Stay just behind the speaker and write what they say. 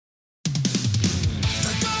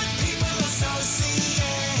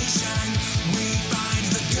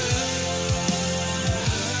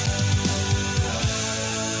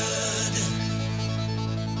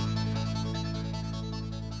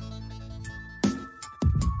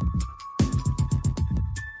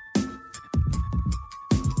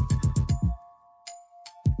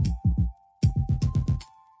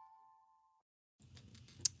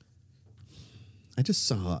I just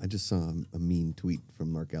saw a mean tweet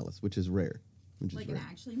from Mark Ellis, which is rare. Like an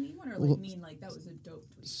actually mean one, or like mean like that was a dope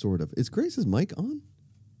tweet? Sort of. Is Grace's mic on?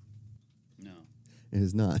 No. It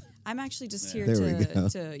is not. I'm actually just here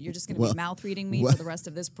to you're just going to be mouth reading me for the rest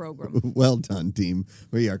of this program. Well done, team.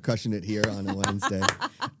 We are crushing it here on a Wednesday.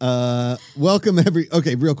 Welcome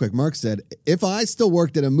okay, real quick. Mark said, if I still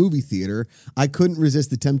worked at a movie theater, I couldn't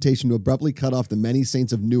resist the temptation to abruptly cut off the Many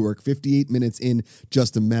Saints of Newark 58 minutes in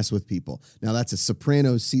just to mess with people. Now, that's a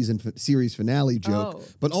Sopranos series finale joke,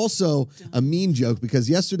 but also a mean joke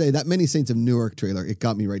because yesterday, that Many Saints of Newark trailer, it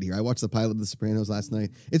got me right here. I watched the pilot of The Sopranos last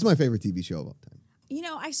night. It's my favorite TV show of all time. You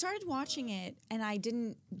know, I started watching it and I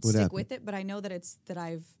didn't stick with it, but I know that that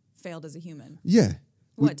I've failed as a human. Yeah.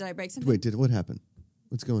 What, did I break something? Wait, what happened?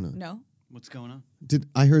 What's going on? No. What's going on?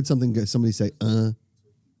 I heard somebody say,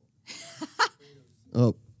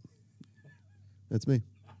 Oh, that's me.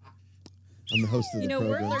 I'm the host of the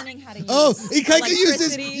program. We're learning how to use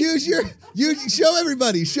show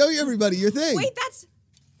everybody your thing. Wait, that's...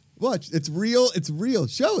 Watch, it's real,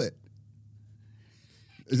 show it.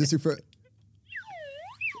 Is this your first...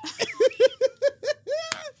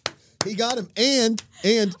 He got him, and I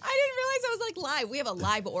didn't realize I was like live. We have a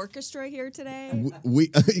live orchestra here today.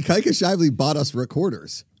 Kaika Shively bought us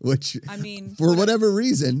recorders, which for whatever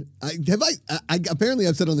reason, apparently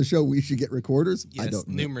I've said on the show we should get recorders. Yes, I don't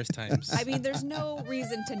know. Numerous times. There's no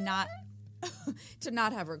reason to not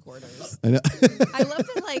have recorders. I know. I love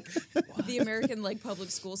that the American public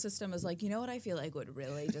school system is you know what I feel like would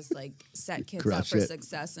really just set kids up for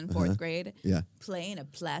success in fourth grade? Yeah. Playing a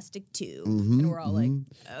plastic tube. And we're all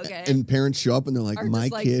okay. And parents show up and they're like, my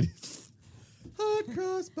kid. Hot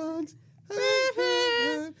cross buns.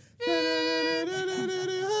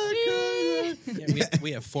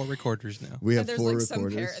 We have 4 recorders now. We have there's 4 recorders. Some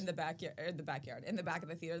parent in the backyard, in the back of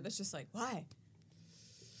the theater that's just like, why?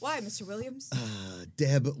 Why, Mr. Williams?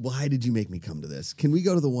 Deb, why did you make me come to this? Can we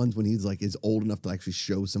go to the ones when he's is old enough to actually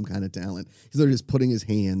show some kind of talent? He's literally just putting his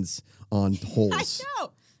hands on holes. I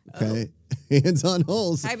know. Okay? Hands on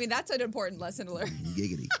holes. That's an important lesson to learn.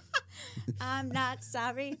 Giggity. I'm not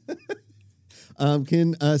sorry.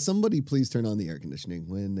 Can somebody please turn on the air conditioning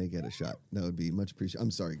when they get a shot? That would be much appreciated. I'm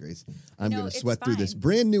sorry, Grace. I'm going to sweat through this.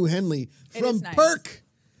 Brand new Henley from Perk.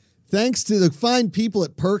 Thanks to the fine people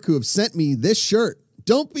at Perk who have sent me this shirt.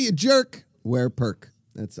 Don't be a jerk. Wear Perk.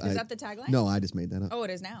 Is that the tagline? No, I just made that up. Oh, it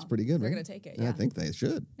is now. It's pretty good, They're right? going to take it, yeah. I think they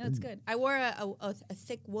should. No, it's good. I wore a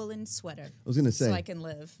thick woolen sweater. I was going to say. So I can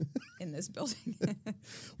live in this building.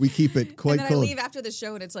 We keep it quite cold. And then I leave after the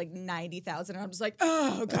show and it's 90,000 and I'm just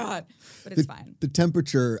oh, God. But it's fine. The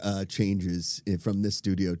temperature changes from this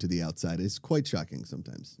studio to the outside. It's quite shocking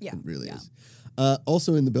sometimes. Yeah. It really is.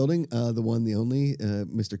 Also in the building, the one, the only,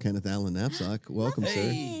 Mr. Kenneth Allen Knapsack. Welcome,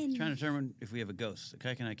 sir. Trying to determine if we have a ghost.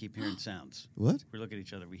 Kike and I keep hearing sounds. What? We look at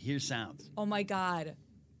each other. We hear sounds. Oh, my God.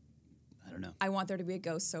 I don't know. I want there to be a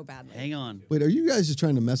ghost so badly. Hang on. Wait, are you guys just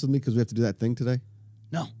trying to mess with me because we have to do that thing today?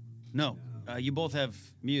 No. You both have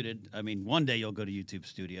muted. One day you'll go to YouTube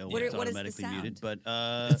Studio. It's automatically muted. But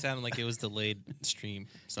it sounded like it was delayed stream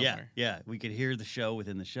somewhere. Yeah. We could hear the show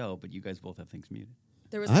within the show, but you guys both have things muted.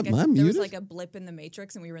 There was a blip in the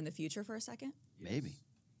Matrix and we were in the future for a second. Maybe.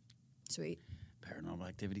 Sweet. Paranormal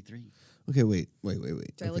Activity 3. Okay, wait.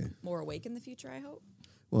 Do I look more awake in the future, I hope?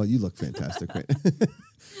 Well, you look fantastic, right?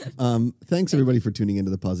 Thanks, everybody, for tuning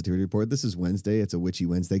into the Positivity Report. This is Wednesday. It's a witchy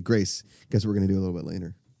Wednesday. Grace, guess what we're going to do a little bit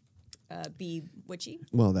later? Be witchy?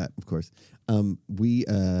 Well, that, of course. We're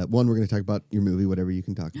going to talk about your movie, whatever you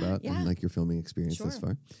can talk about, and your filming experience thus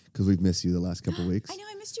far, because we've missed you the last couple weeks. I know,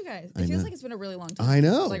 I missed you guys. It feels like it's been a really long time. I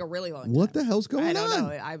know. Like a really long time. What the hell's going on? I don't know.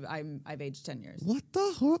 I've aged 10 years. What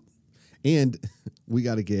the fuck? And we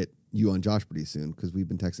got to get you on Josh pretty soon, because we've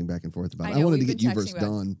been texting back and forth about it. I wanted to get you versus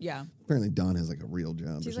Dawn. Yeah. Apparently Dawn has a real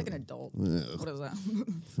job. She's like an adult. Ugh. What is that?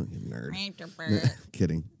 Fucking nerd.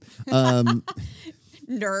 Kidding.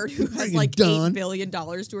 Nerd who has $8 billion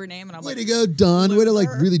to her name, and I'm way to go, Dawn. Way to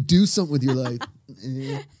really do something with your life.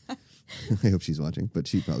 I hope she's watching, but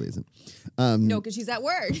she probably isn't. No, because she's at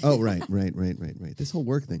work. Oh, right. This whole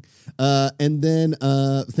work thing. And then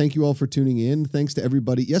thank you all for tuning in. Thanks to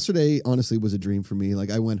everybody. Yesterday, honestly, was a dream for me.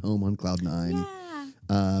 I went home on cloud 9.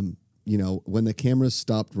 Yeah. When the cameras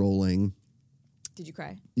stopped rolling. Did you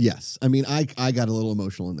cry? Yes. I got a little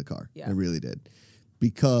emotional in the car. Yeah. I really did.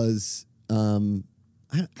 Because,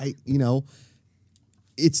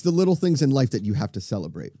 it's the little things in life that you have to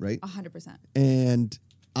celebrate, right? 100%. And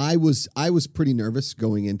I was pretty nervous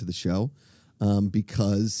going into the show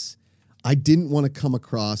because I didn't want to come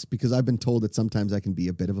across, because I've been told that sometimes I can be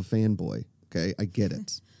a bit of a fanboy. Okay, I get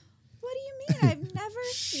it. What do you mean? I've never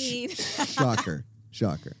seen. Shocker.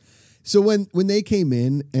 So when they came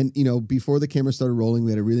in and, before the camera started rolling,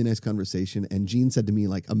 we had a really nice conversation. And Jean said to me,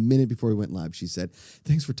 like a minute before we went live, she said,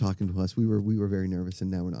 thanks for talking to us. We were very nervous and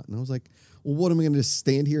now we're not. And I was like, well, what am I going to just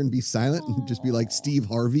stand here and be silent and just be like Steve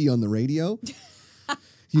Harvey on the radio?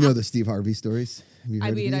 You know the Steve Harvey stories? Have you heard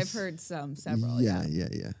of these? I've heard several. Yeah.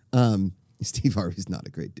 Steve Harvey's not a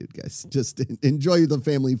great dude, guys. Just enjoy the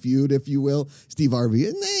Family Feud, if you will. Steve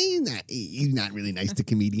Harvey, he's not really nice to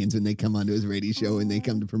comedians when they come onto his radio show and they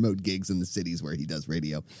come to promote gigs in the cities where he does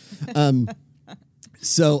radio.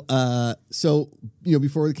 So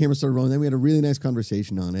before the camera started rolling, then we had a really nice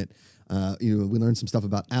conversation on it. We learned some stuff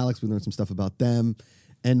about Alex. We learned some stuff about them.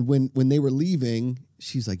 And when they were leaving,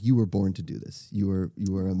 she's like, "You were born to do this. You were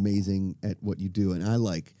amazing at what you do." And I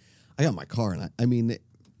got my car, and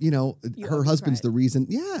her husband's the reason.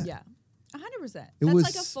 Yeah. Yeah. 100%.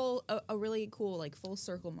 That's like a really cool, like full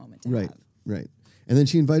circle moment to have. Right. And then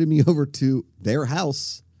she invited me over to their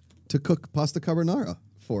house to cook pasta carbonara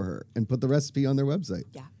for her and put the recipe on their website.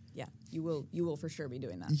 Yeah. You will for sure be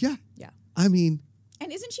doing that. Yeah. Yeah. I mean.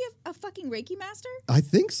 And isn't she a fucking Reiki master? I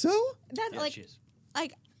think so. She is.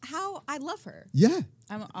 Like how I love her. Yeah.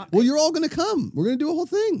 Well, you're all going to come. We're going to do a whole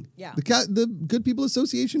thing. Yeah. The Good People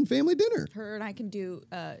Association family dinner. Her and I can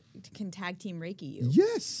tag team Reiki you.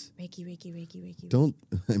 Yes. Reiki. Don't,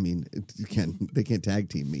 I mean, they can't tag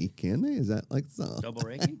team me, can they? Is that like so? Double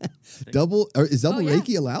Reiki? Is double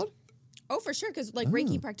Reiki allowed? Oh, for sure, because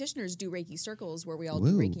Reiki practitioners do Reiki circles where we all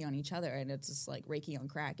do Reiki on each other, and it's just like Reiki on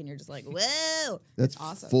crack, and you're just like, whoa. That's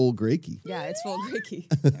awesome. Full Reiki. Yeah, it's full Reiki.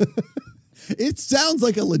 It sounds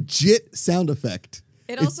like a legit sound effect.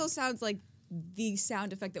 It also sounds like the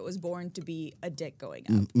sound effect that was born to be a dick going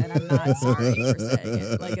up, and I'm not sorry for saying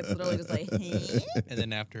it. Like, it's literally just like, hey? And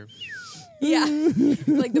then after. Yeah,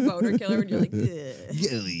 like the boner killer, and you're like,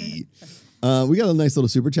 Gilly. We got a nice little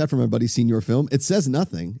super chat from our buddy Senior Film. It says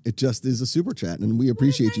nothing. It just is a super chat, and we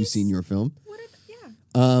appreciate you, Senior Film.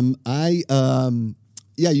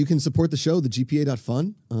 You can support the show, the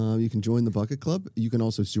GPA.fun. You can join the Bucket Club. You can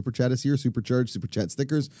also super chat us here, supercharge, super chat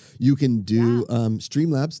stickers. You can do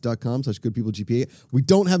streamlabs.com/goodpeoplegpa. We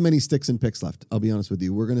don't have many sticks and picks left, I'll be honest with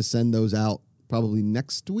you. We're going to send those out probably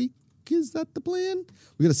next week. Is that the plan?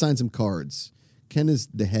 We got to sign some cards. Ken is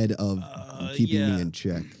the head of keeping me in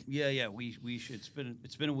check. Yeah. We should. It's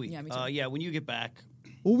been a week. Yeah, me too. When you get back.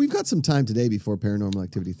 Well, we've got some time today before Paranormal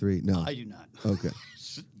Activity 3. No, I do not. Okay.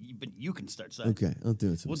 But you can start signing. Okay, I'll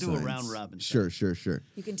do it. We'll do a round robin. Sure.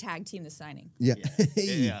 You can tag team the signing. Yeah.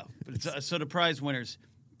 Yeah. But so the prize winners,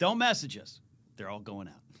 don't message us. They're all going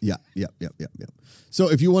out. Yeah.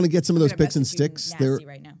 So if you want to get some of those picks and sticks, there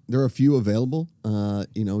are a few available.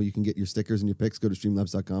 You can get your stickers and your picks. Go to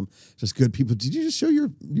streamlabs.com. Just Good People. Did you just show your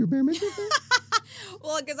bare midriff there?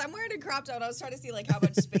 Well, because I'm wearing a crop top, and I was trying to see like how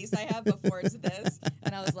much space I have before it's this,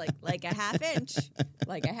 and I was like a half inch.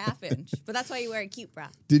 But that's why you wear a cute bra.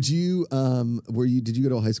 Did you Did you go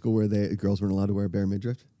to a high school where girls weren't allowed to wear bare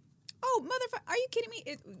midriff? Oh, motherfucker! Are you kidding me?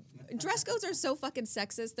 Dress codes are so fucking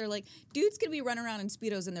sexist. They're like, dudes could be running around in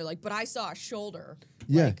Speedos, and they're like, but I saw a shoulder.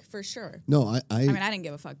 Yeah. Like, for sure. No, I mean, I didn't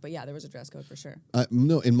give a fuck, but yeah, there was a dress code for sure.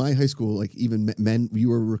 No, in my high school, like even men, you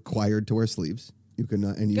were required to wear sleeves. You could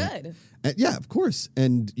not. Good. Yeah, of course.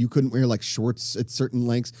 And you couldn't wear like shorts at certain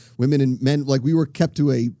lengths. Women and men, like we were kept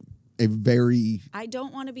to a very... I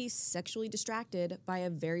don't want to be sexually distracted by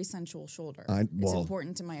a very sensual shoulder. It's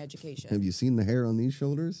important to my education. Have you seen the hair on these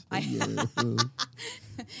shoulders?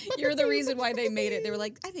 You're the reason why they made it. They were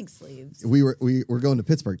like, I think sleeves. We're going to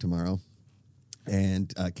Pittsburgh tomorrow.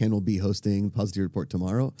 And Ken will be hosting Positive Report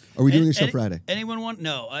tomorrow. Are we doing a show Friday? Anyone want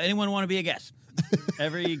to be a guest?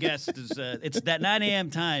 Every guest is. It's that 9 a.m.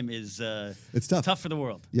 time is. It's tough. Tough for the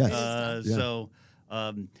world. Yes. So,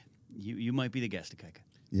 you might be the guest, Ikaika.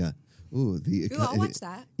 Yeah. Ooh, I'll watch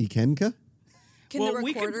that. Ikenka? Can the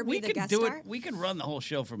recorder be the guest star? We could run the whole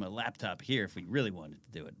show from a laptop here if we really wanted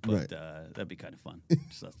to do it. But that'd be kind of fun.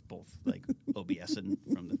 Just us both like OBS and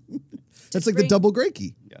from the. That's like the double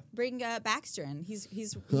Gracie. Yeah. Bring Baxter in. He's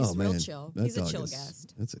real chill. He's a chill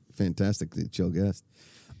guest. That's a fantastic chill guest.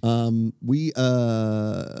 What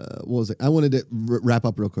was it? I wanted to wrap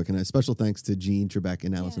up real quick, and a special thanks to Jean Trebek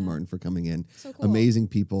and Allison Martin for coming in. So cool. Amazing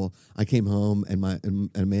people. I came home, and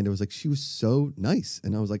Amanda was like, she was so nice,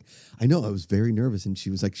 and I was like, I know, I was very nervous, and she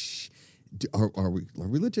was like, are we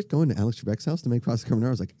legit going to Alex Trebek's house to make pasta carbonara?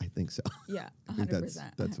 I was like, I think so. Yeah, 100%. I think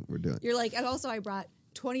that's what we're doing. You're like, and also I brought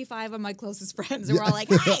 25 of my closest friends, and we're all like,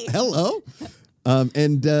 hi. Hello.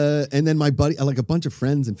 And then my buddy, like a bunch of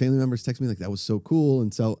friends and family members text me like that was so cool,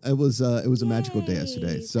 and so it was a magical day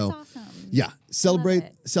yesterday. So that's awesome. Yeah,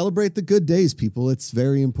 celebrate the good days, people. It's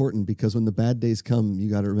very important because when the bad days come, you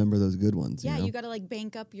got to remember those good ones. Yeah, you know? you got to like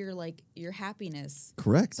bank up your happiness.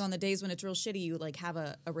 Correct. So on the days when it's real shitty, you like have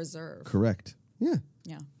a reserve. Correct. Yeah.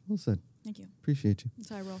 Yeah. Well said. Thank you. Appreciate you. That's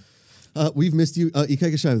how I roll. We've missed you.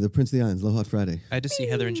 Ikaika Shiva, the Prince of the Islands. Low Hot Friday. I just see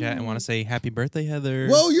Heather in chat and want to say happy birthday, Heather.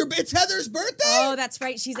 Whoa, it's Heather's birthday? Oh, that's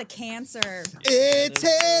right. She's a Cancer. It's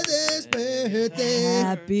Heather's birthday.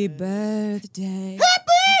 Happy birthday.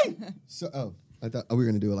 So, I thought we were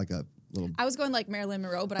going to do it like a little... I was going like Marilyn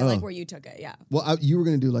Monroe, but I like where you took it. Yeah. Well, you were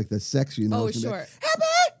going to do like the sexy... Oh, sure.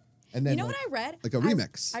 Happy! And then, you know what I read? Like a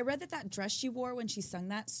remix. I read that dress she wore when she sung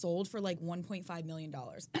that sold for like $1.5 million.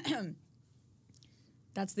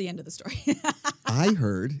 That's the end of the story. I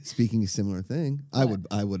heard, speaking a similar thing, I would,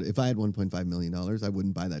 if I had $1.5 million, I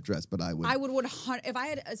wouldn't buy that dress, but I would. I would if I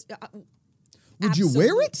had. Would you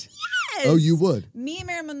wear it? Yes. Oh, you would. Me and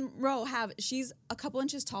Marilyn Monroe she's a couple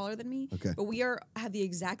inches taller than me. Okay. But we have the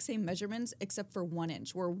exact same measurements except for 1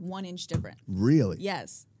 inch. We're 1 inch different. Really?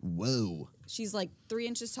 Yes. Whoa. She's like 3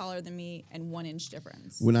 inches taller than me and 1 inch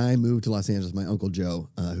difference. When I moved to Los Angeles, my Uncle Joe,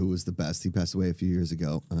 who was the best, he passed away a few years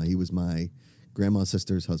ago. He was my grandma's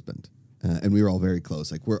sister's husband. And we were all very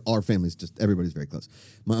close. Like our family's everybody's very close.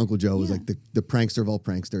 My Uncle Joe was like the prankster of all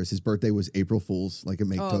pranksters. His birthday was April Fool's. Like it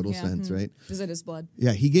made total sense, right? Is it his blood?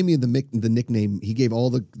 Yeah, he gave me the nickname. He gave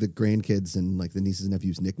all the grandkids and like the nieces and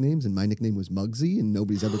nephews nicknames, and my nickname was Muggsy, and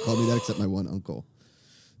nobody's ever called me that except my one uncle.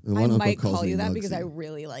 And I one might uncle calls call me you that Muggsy. because I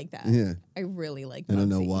really like that. Yeah. I really like I don't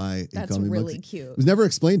know Muggsy. why he That's called me really Muggsy. cute. It was never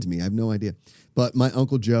explained to me. I have no idea. But my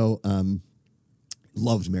Uncle Joe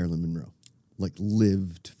loved Marilyn Monroe, like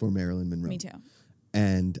lived for Marilyn Monroe. Me too.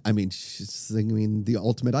 And I mean, she's the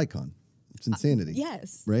ultimate icon. It's insanity.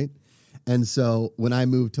 Yes. Right? And so when I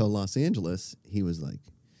moved to Los Angeles, he was like,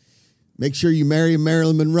 make sure you marry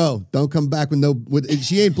Marilyn Monroe. Don't come back with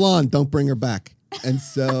she ain't blonde. Don't bring her back. And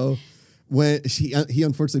so when he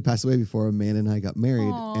unfortunately passed away before Amanda and I got married.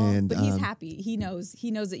 Aww, but he's happy. He knows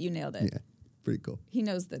that you nailed it. Yeah. Pretty cool. He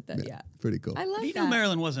knows that yeah. Pretty cool. I love You that. know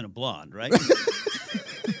Marilyn wasn't a blonde, right?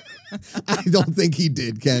 I don't think he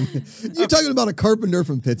did, Ken. You're talking about a carpenter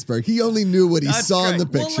from Pittsburgh. He only knew what he That's saw in the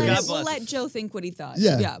great. pictures. We'll let Joe think what he thought.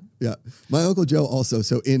 Yeah. My Uncle Joe also.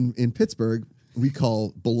 So in Pittsburgh, we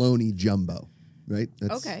call bologna jumbo, right?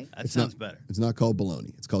 Okay. That sounds better. It's not called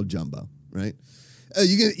bologna. It's called jumbo, right?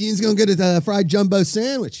 Ian's going to get a fried jumbo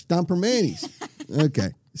sandwich, Don Permanis.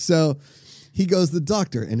 Okay. So he goes to the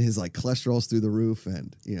doctor, and his like cholesterol's through the roof,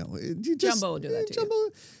 and Jumbo will do that to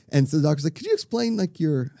you. And so the doctor's like, could you explain like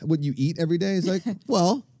what you eat every day? He's like,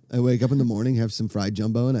 well, I wake up in the morning, have some fried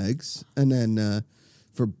jumbo and eggs, and then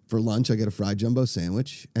for lunch I get a fried jumbo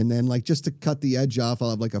sandwich, and then like just to cut the edge off, I'll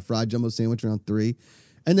have like a fried jumbo sandwich around 3,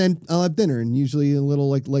 and then I'll have dinner, and usually a little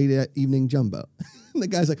like late evening jumbo. And the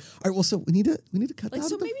guy's like, all right, well, so we need to cut Like out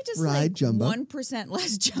so the maybe just fried like jumbo. 1%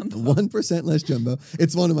 less jumbo. 1% less jumbo.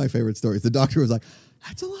 It's one of my favorite stories. The doctor was like,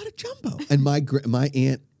 that's a lot of jumbo. And my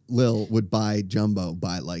Aunt Lil would buy jumbo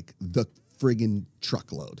by like the friggin'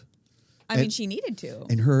 truckload. I mean, she needed to.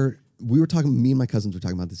 And me and my cousins were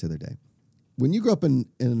talking about this the other day. When you grow up in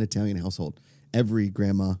an Italian household, every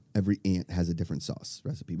grandma, every aunt has a different sauce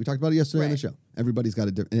recipe. We talked about it yesterday on the show. Everybody's got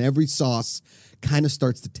a different, and every sauce kind of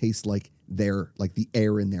starts to taste like the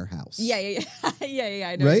air in their house. Yeah.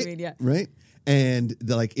 I know what you mean. Yeah. Right. And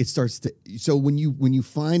it starts to. So when you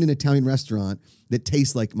find an Italian restaurant that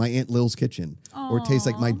tastes like my Aunt Lil's kitchen, or tastes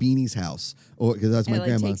like my Beanie's house, or because that's my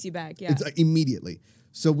grandma, takes you back. Yeah. It's immediately.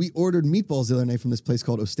 So we ordered meatballs the other night from this place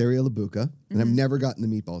called Osteria La Buca, and I've never gotten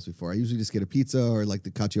the meatballs before. I usually just get a pizza or like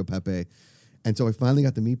the cacio pepe. And so I finally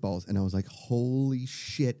got the meatballs, and I was like, holy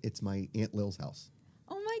shit, it's my Aunt Lil's house.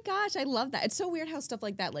 Oh my gosh, I love that. It's so weird how stuff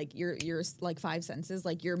like that, like your like 5 senses,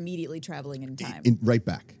 like you're immediately traveling in time. Right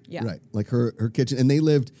back. Yeah. Right. Like her kitchen. And they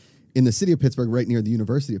lived in the city of Pittsburgh, right near the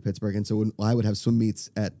University of Pittsburgh. And so when I would have swim meets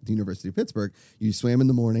at the University of Pittsburgh, you swam in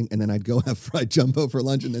the morning, and then I'd go have fried jumbo for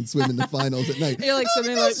lunch and then swim in the finals at night. You're like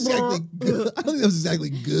swimming like... I don't think that was exactly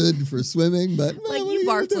good for swimming, but... Like you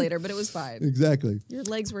barked later, but it was fine. Exactly. Your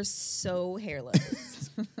legs were so hairless.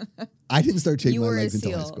 I didn't start shaving You my were a legs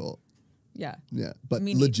until high seal. school. Yeah. Yeah, but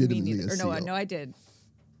Me legitimately neither. a Or no, seal. no, I did.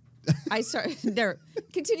 I started there.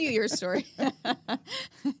 Continue your story. Trying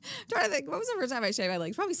to think, what was the first time I shaved my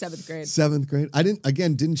legs? Probably 7th grade. 7th grade. I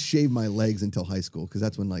didn't shave my legs until high school because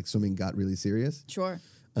that's when like swimming got really serious. Sure.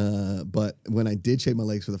 But when I did shave my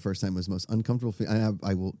legs for the first time, it was the most uncomfortable thing.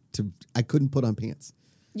 I couldn't put on pants.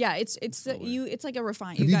 Yeah, it's like a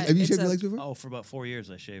refined. Have you shaved your legs before? Oh, for about 4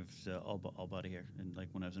 years I shaved all body hair, and like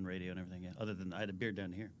when I was in radio and everything. Yeah. Other than I had a beard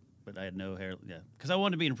down here. but I had no hair. Yeah, because I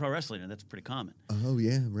wanted to be in pro wrestling, and that's pretty common. Oh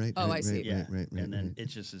yeah, right. Oh, right, I see. Right, Yeah, right. and then right. it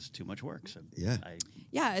just is too much work. So Yeah.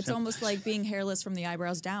 Yeah, it's almost like being hairless from the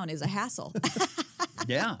eyebrows down is a hassle.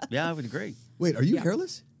 yeah, I would agree. Wait, are you Yeah.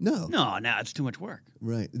 hairless? No. No, now it's too much work.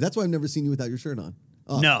 Right. That's why I've never seen you without your shirt on.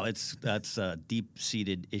 Oh, No, that's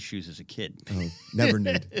deep-seated issues as a kid, oh, never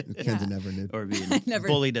nude. Ken's a Yeah. never nude. or being Never-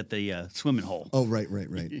 bullied at the swimming hole. Oh, right.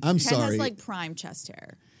 I'm Ken sorry. has like prime chest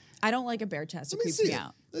hair. I don't like a bare chest. It Let me creeps see me it.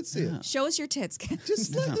 out. Let's see it. Show us your tits, Ken.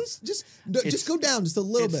 Just It's- go down just a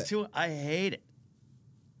little It's bit. too. I hate it.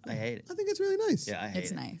 I hate it. I think it's really nice. Yeah, I hate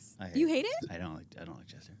It's it. nice. I You hate it? I don't like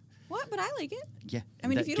chest hair. What? But I like it. Yeah. I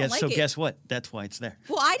mean, if you don't guess, like so it- guess what? That's why it's there.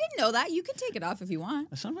 Well, I didn't know that. You can take it off if you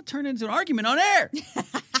want. So I'm gonna turn it into an argument on air.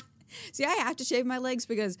 See, I have to shave my legs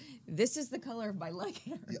because this is the color of my leg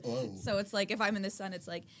hair. whoa. So it's like if I'm in the sun, it's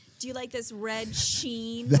like, do you like this red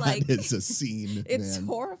sheen? That like is a scene, it's man.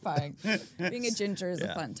 horrifying. Being a ginger is a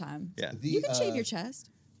Yeah. fun time. Yeah. You can shave your chest.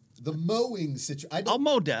 The mowing situation. I'll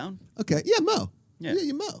mow down. Okay, yeah, mow. Yeah.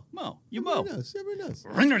 you mow. Mow. You Everybody mow. knows. Everybody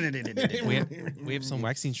knows. We have some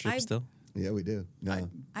waxing strips still. Yeah, we do. No.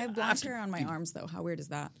 I have blonde hair on my arms, though. How weird is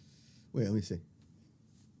that? Wait, let me see.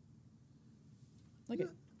 Look at.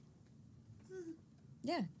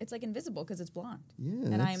 Yeah, it's like invisible because it's blonde. Yeah,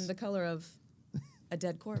 and I that's- am the color of a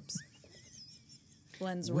dead corpse.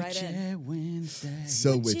 Blends right in. Witchy Wednesday.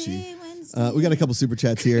 So Witchy witchy. Wednesday. We got a couple super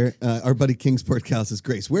chats here. Our buddy Kingsport Cal says,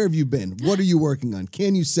 Grace, where have you been? What are you working on?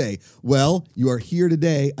 Can you say, well, you are here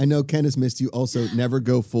today. I know Ken has missed you. Also, never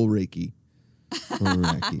go full Reiki. Full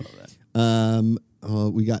Reiki.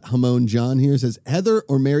 We got Hamon John here. Says, Heather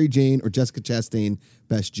or Mary Jane or Jessica Chastain,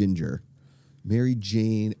 best ginger? Mary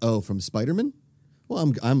Jane. Oh, from Spider-Man?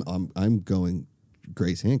 Well, I'm going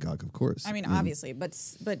Grace Hancock, of course. I mean, obviously, but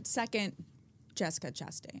second, Jessica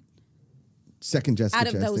Chastain. Second Jessica Out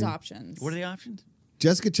of Chastain. those options. What are the options?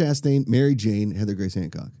 Jessica Chastain, Mary Jane, Heather Grace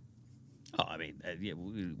Hancock. Oh, I mean, yeah.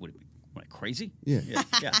 What am I crazy? Yeah.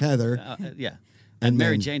 Yeah. Heather. Yeah. And And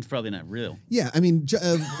Mary then- Jane's probably not real. Yeah, I mean,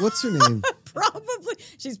 what's her name? Probably.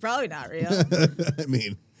 She's probably not real. I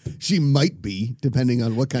mean, she might be, depending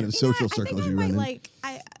on what kind of You know, social I think circles I you might run in. like.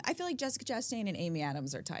 I feel like Jessica Chastain and Amy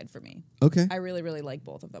Adams are tied for me. Okay. I really, really like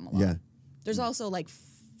both of them a lot. Yeah. There's also like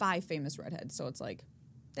 5 famous redheads, so it's like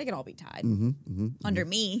they could all be tied. Mm-hmm, Under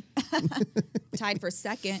me, tied for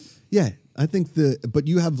second. Yeah, I think but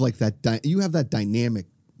you have like that. You have that dynamic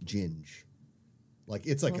ginge. Like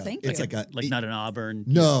it's like Well, a. thank It's you. like a. Like not an Auburn.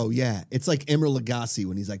 No, yeah, it's like Emeril Lagasse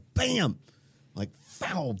when he's like, bam, like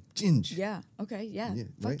foul ginge. Yeah. Okay. Yeah. Yeah,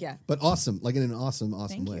 Fuck right? yeah. But awesome, like in an awesome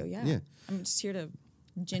Thank way. you. Yeah. Yeah. I'm just here to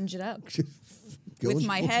ginge it up Go with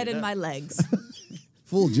my full- head and my legs.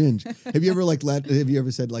 full ginge. Have you ever have you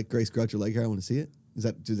ever said like Grace, grow out your leg hair? I want to see it. Is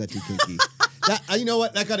that too kinky? You know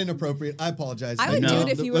what? That got inappropriate. I apologize. I would do it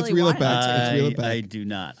if you Let's really reel it wanted back. to. Let's reel it back. I do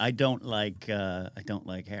not. I don't like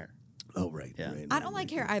hair. Oh right. Yeah. right, I don't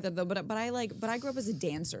like hair either though, but I grew up as a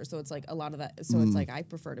dancer, so it's like a lot of that. So Mm. it's like I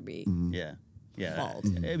prefer to be. Yeah. Yeah. Bald.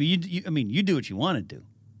 I mean, you do what you want to do,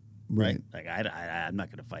 right? Right. Like I'm not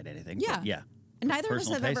going to fight anything. Yeah. But yeah. And neither of us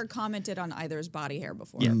Personal have taste. ever commented on either's body hair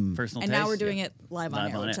before. Yeah. Mm. Personal And taste. now we're doing yeah. it live on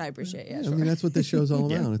Live air, on which air. I appreciate. Yeah, I sure. mean, that's what this show's all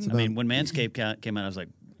Yeah. about. It's I about. mean, when Manscaped came out, I was like,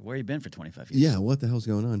 "Where you been for 25 years?" Yeah, what the hell's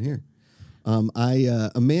going on here?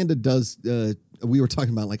 Amanda does. We were talking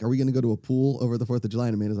about like, are we going to go to a pool over the 4th of July?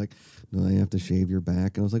 And Amanda's like, no, I have to shave your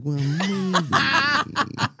back. And I was like, well, maybe.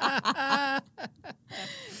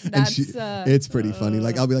 And That's it's pretty funny.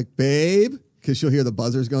 Like I'll be like, babe, because she'll hear the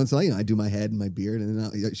buzzers going. So I do my head and my beard, and then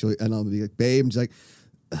I'll be like, babe, and she's like,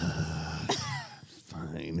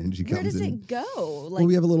 fine. And she where comes does in. it go? Like, Well,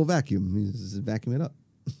 we have a little vacuum. We just vacuum it up.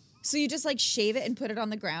 so you just like shave it and put it on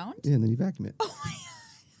the ground? Yeah, and then you vacuum it.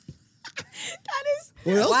 That is.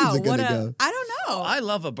 Where else wow, is it gonna go? I don't know. I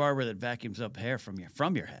love a barber that vacuums up hair from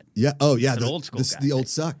your head. Yeah. Oh, yeah. It's an old school guy. The old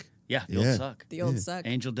suck. Yeah, the Yeah. old suck. the old suck.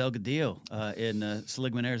 Angel Delgadillo in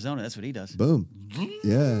Seligman, Arizona. That's what he does. Boom.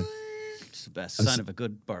 Yeah. It's the best. Sign of a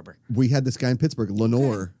good barber. We had this guy in Pittsburgh,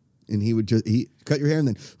 Lenore, and he would he cut your hair and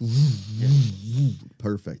then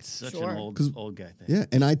perfect. Such Sure. an old guy thing. Yeah,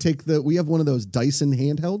 and I take we have one of those Dyson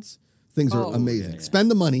handhelds. Things are Oh. amazing. Yeah, yeah.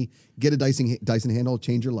 Spend the money, get a Dyson handheld,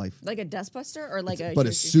 change your life. Like a dustbuster or like a. But a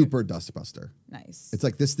here's your- super dust buster. Nice. It's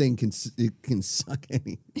like this thing it can suck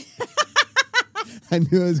any. I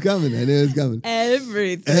knew it was coming.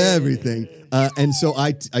 Everything. Everything. And so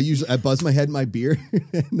I usually buzz my head and my beard,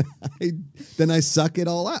 and then I suck it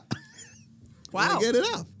all out. Wow. I get it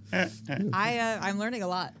off. I'm learning a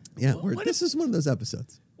lot. Yeah, What this is one of those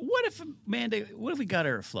episodes. What if Amanda? What if we got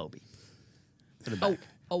her a Flowbee for the back?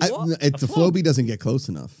 A what? The flow. Flowbee doesn't get close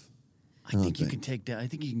enough. I think you can take that. I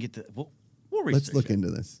think you can get the. We'll Let's research look it. into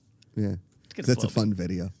this. Yeah. Get a That's a flow fun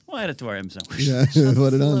video. We'll add it to our M zone. Yeah,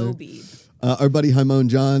 put it on Flow there. bead. Our buddy Hymon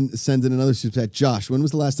John sends in another super chat. Josh, when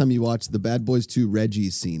was the last time you watched the Bad Boys 2 Reggie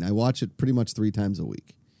scene? I watch it pretty much 3 times a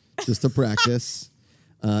week just to practice.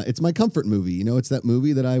 It's my comfort movie. You know, it's that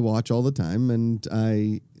movie that I watch all the time, and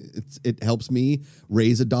it helps me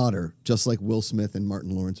raise a daughter, just like Will Smith and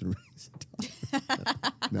Martin Lawrence would raise a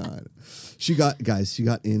daughter. No, she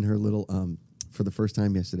got in her little for the first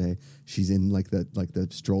time yesterday. She's in like the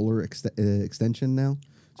stroller extension now.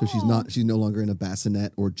 So she's no longer in a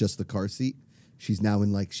bassinet or just the car seat. She's now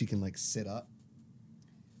in she can sit up,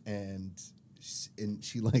 and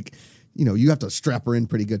she you have to strap her in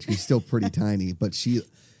pretty good. She's still pretty tiny, but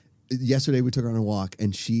yesterday we took her on a walk,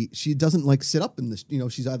 and she doesn't sit up in this.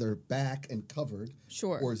 She's either back and covered,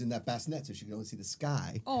 Sure, or is in that bassinet, so she can only see the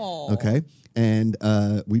sky. Oh, Okay, and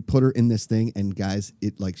we put her in this thing, and guys,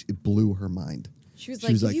 it blew her mind. She was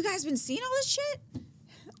like, "Have you guys been seeing all this shit?"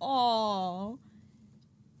 Oh.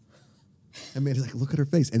 I made her look at her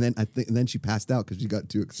face, and then she passed out because she got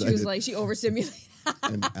too excited. She was she overstimulated.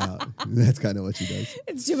 And out. That's kind of what she does.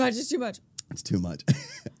 It's too much. It's too much. It's too much.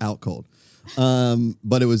 Out cold.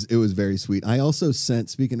 But it was very sweet. I also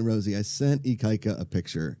speaking to Rosie, I sent Ikaika a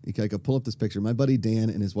picture. Ikaika, pull up this picture. My buddy Dan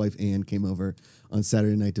and his wife Ann came over on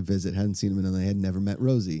Saturday night to visit. Hadn't seen him, and they had never met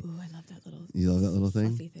Rosie. Ooh, I love that little. You love that little thing?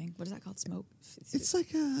 Fluffy thing. What is that called? Smoke. It's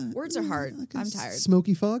like a... Words are hard. Like a I'm tired.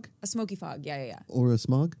 Smoky fog? A smoky fog. Yeah. Or a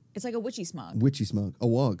smog? It's like a witchy smog. Witchy smog. A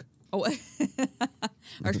wog. Oh, a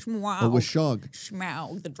schmog. A wishog.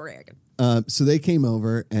 Schmaug the dragon. So they came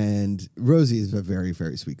over, and Rosie is a very,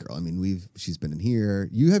 very sweet girl. I mean, she's been in here.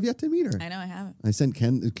 You have yet to meet her. I know I haven't. I sent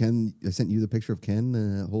Ken. I sent you the picture of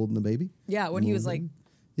Ken holding the baby. Yeah, when he was like,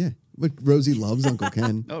 Yeah, but Rosie loves Uncle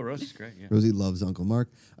Ken. Oh, Rose is great. Yeah. Rosie loves Uncle Mark.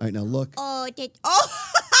 All right, now look. oh.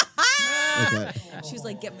 Okay. She was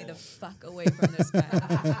like, "Get me the fuck away from this guy."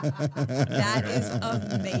 That is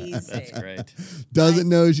amazing. That's great. Doesn't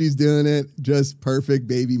know she's doing it. Just perfect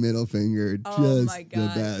baby middle finger. Oh Just my the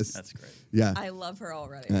God. best. That's great. Yeah. I love her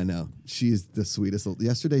already. I know. She's the sweetest.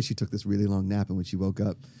 Yesterday, she took this really long nap, and when she woke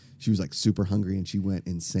up, she was super hungry, and she went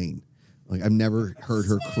insane. I've never heard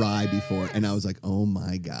her cry before, and I was like, "Oh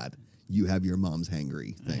my God, you have your mom's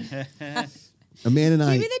hangry thing." Amanda and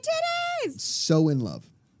I, Give me the titties. so in love,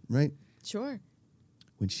 right? Sure.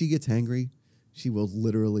 When she gets hangry, she will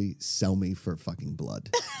literally sell me for fucking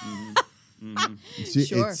blood.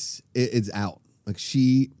 Sure. It's out.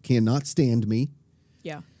 She cannot stand me.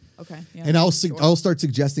 Yeah. Okay. Yeah. And I'll Sure. I'll start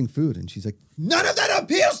suggesting food, and she's like, "None of that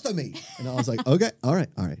appeals to me." And I was like, "Okay, all right.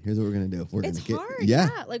 Here's what we're gonna do. We're It's gonna hard. get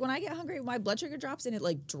yeah. Like when I get hungry, my blood sugar drops and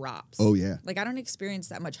it drops. Oh yeah, Like I don't experience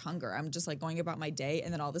that much hunger. I'm just going about my day,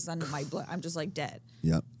 and then all of a sudden my blood, I'm just dead.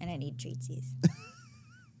 yep. And I need treatsies.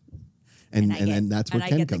 And I get- then that's where and I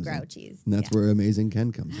Ken get the comes in. grouchies. And that's Yeah. where amazing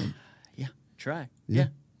Ken comes in. Yeah. Try. Yeah. Yeah.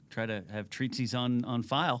 Try to have treatsies on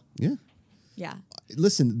file. Yeah. Yeah.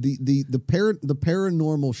 Listen, the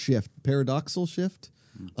paranormal shift, paradoxal shift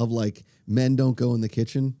of men don't go in the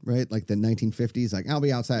kitchen, right? Like the 1950s, I'll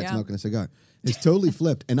be outside Yeah. smoking a cigar. It's totally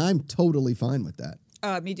flipped, and I'm totally fine with that.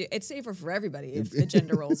 Me too. It's safer for everybody if the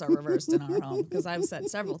gender roles are reversed in our home because I've set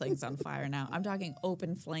several things on fire now. I'm talking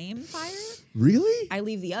open flame fire. Really? I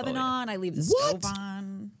leave the oven yeah. on. I leave the What? stove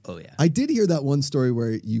on. Oh yeah. I did hear that one story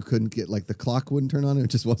where you couldn't get the clock wouldn't turn on, it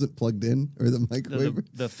just wasn't plugged in, or the the, microwave.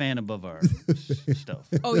 the fan above our stove.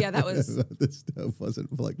 Oh yeah, that was. The stove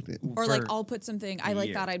wasn't plugged in. Or For I'll put something. I a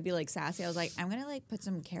year. thought I'd be sassy. I was like, I'm gonna put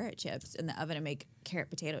some carrot chips in the oven and make carrot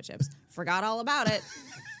potato chips. Forgot all about it.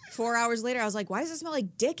 4 hours later, I was like, why does it smell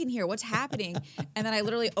like dick in here? What's happening? And then I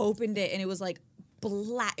literally opened it and it was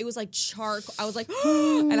black. It was charcoal. I was like,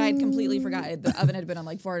 and I had completely forgotten. The oven had been on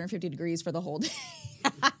 450 degrees for the whole day.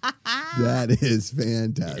 That is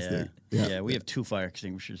fantastic. Yeah. We have 2 fire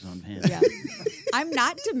extinguishers on hand. Yeah. I'm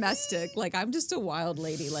not domestic. I'm just a wild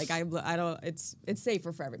lady. I don't. It's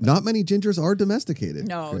safer for everybody. Not many gingers are domesticated.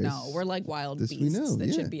 No, Grace. no, we're like wild This we beasts know, that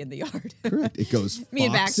yeah. should be in the yard. Correct. It goes Me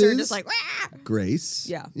and Baxter are foxes, just "Wah!" Grace.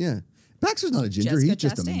 Yeah. Yeah. Baxter's not a ginger. Jessica He's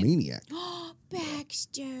just a Chastain. maniac.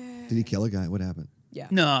 Baxter. Did he kill a guy? What happened? Yeah.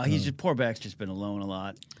 No, he's just poor back's just been alone a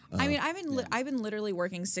lot. I mean, I've been literally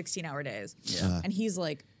working 16-hour days. Yeah. And he's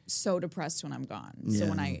so depressed when I'm gone. So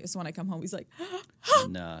when I come home, he's like,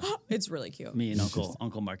 And, it's really cute. me and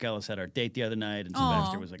Uncle Mark Ellis had our date the other night, and Aw.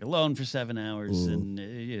 Sebastian was alone for 7 hours, and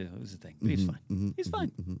yeah, it was a thing. But he's fine. He's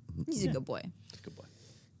fine. He's a good boy. He's a good boy.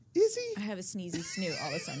 Is he? I have a sneezy snoot all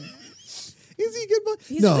of a sudden. Is he a good boy?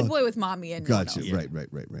 He's a good boy with mommy and Gotcha. no. Yeah. Right.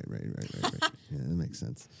 Yeah, that makes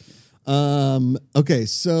sense. Okay,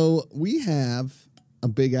 so we have a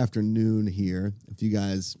big afternoon here. If you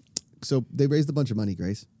guys, so they raised a bunch of money,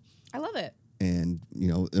 Grace, I love it. and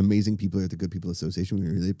amazing people here at the Good People Association. We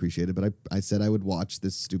really appreciate it. But I said I would watch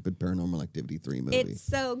this stupid Paranormal Activity 3 movie. It's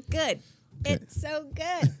so good. Okay. It's so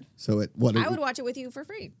good. So I would watch it with you for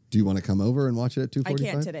free. Do you want to come over and watch it at 2:45? I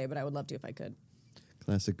can't today, but I would love to if I could.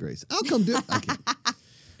 Classic Grace. I'll come do it. I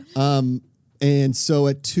can't. And so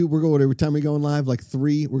at 2, we're going. Every time we going live, like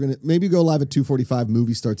 3. We're gonna maybe go live at 2:45.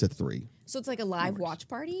 Movie starts at 3. So it's like a live watch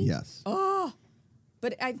party. Yes. Oh,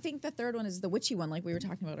 but I think the third one is the witchy one, like we were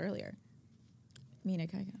talking about earlier. Mina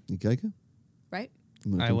Kaika, Ikaika? right?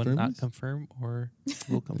 I will not confirm or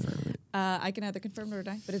will confirm. I can either confirm or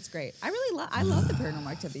deny, but it's great. I really I love the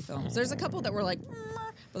Paranormal Activity films. There's a couple that were like,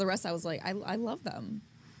 but the rest I was like, I love them.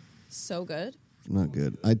 So good. Not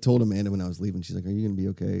good. I told Amanda when I was leaving, she's like, are you going to be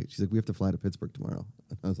okay? She's like, we have to fly to Pittsburgh tomorrow.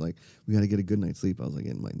 And I was like, we got to get a good night's sleep. I was like,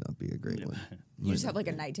 it might not be a great one. You just have like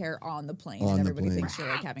a night terror on the plane, On and the everybody plane. thinks you're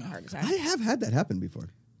like having a heart attack. I have had that happen before.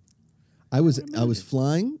 I was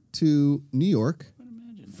flying to New York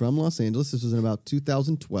from Los Angeles. This was in about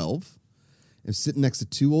 2012. I was sitting next to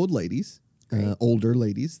 2 old ladies, older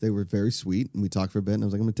ladies. They were very sweet, and we talked for a bit, and I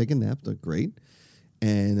was like, I'm going to take a nap. They're great.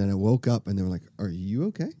 And then I woke up, and they were like, are you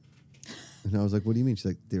okay? And I was like, what do you mean?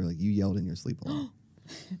 They were like, you yelled in your sleep a lot.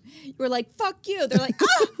 You were like, fuck you. They're like,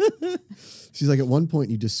 ah! She's like, at one point,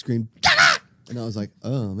 you just screamed, ah! And I was like,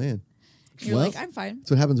 oh, man. You're like, I'm fine. That's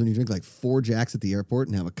what happens when you drink like 4 Jacks at the airport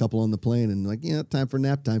and have a couple on the plane and like, yeah, time for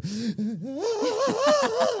nap time.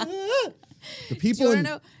 The people Do you want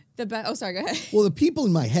to know the best? Oh, sorry, go ahead. Well, the people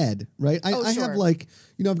in my head, right? I have sure. like,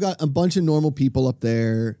 I've got a bunch of normal people up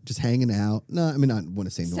there just hanging out. No, I mean, I want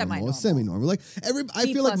to say normal. Semi-normal. Semi-normal. Like I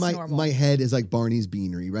feel like my head is like Barney's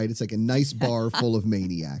Beanery, right? It's like a nice bar full of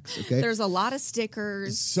maniacs, okay? There's a lot of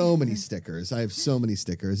stickers. So many stickers. I have so many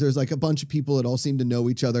stickers. There's like a bunch of people that all seem to know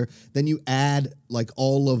each other. Then you add like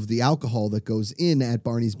all of the alcohol that goes in at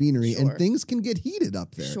Barney's Beanery, and things can get heated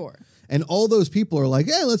up there. Sure. And all those people are like,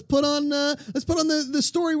 hey, let's put on the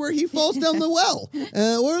story where he falls down the well,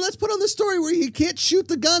 or let's put on the story where he can't shoot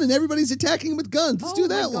the gun and everybody's attacking him with guns. Let's do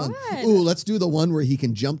that one. Ooh, let's do the one where he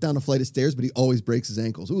can jump down a flight of stairs, but he always breaks his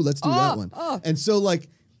ankles. Ooh, let's do that one. And so like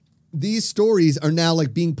these stories are now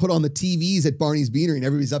like being put on the TVs at Barney's Beanery, and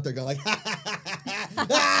everybody's up there going like,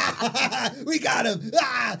 we got him.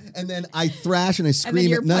 And then I thrash and I scream and then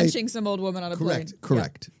you're at night. punching some old woman on a plane.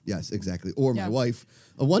 Correct. Yeah. Yes, exactly. Or my wife.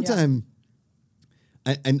 One Yeah. time,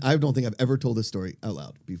 and I don't think I've ever told this story out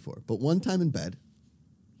loud before, but one time in bed,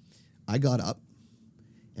 I got up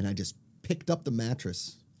and I just picked up the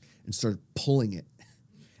mattress and started pulling it.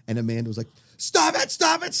 And Amanda was like, stop it,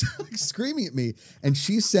 like, screaming at me. And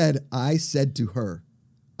she said, I said to her,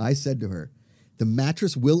 the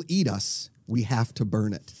mattress will eat us. We have to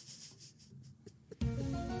burn it.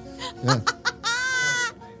 Yeah.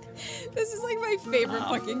 This is like my favorite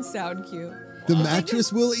fucking sound cue. The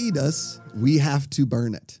mattress will eat us. We have to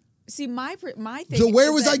burn it. See, my thing. So where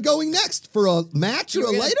is was that I going next? For a match or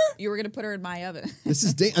a lighter? You were gonna put her in my oven. This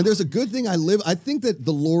is and there's a good thing I think that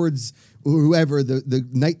the lords, or whoever, the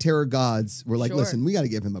night terror gods were like, Sure. listen, we got to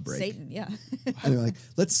give him a break. Satan, yeah. And they're like,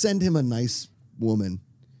 let's send him a nice woman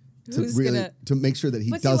Who's to make sure that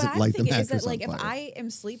he But doesn't see, what light I'm the thinking is mattress that, like, on if fire. I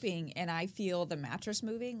am sleeping and I feel the mattress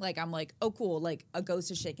moving, like, I'm like, oh, cool, like, a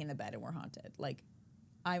ghost is shaking the bed and we're haunted. Like,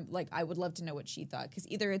 I would love to know what she thought, because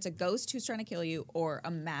either it's a ghost who's trying to kill you or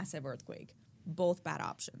a massive earthquake. Both bad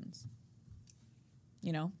options.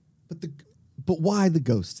 You know? But why the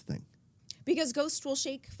ghost thing? Because ghosts will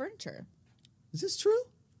shake furniture. Is this true?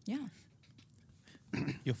 Yeah.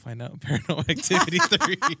 You'll find out in Paranormal Activity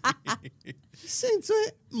 3. Since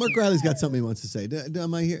Mark Riley's got something he wants to say.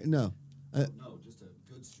 Am I here? No. No, just a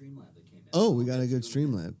good Streamlab that came in. Oh, we got a good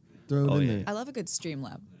Streamlab. Throw it in there. I love a good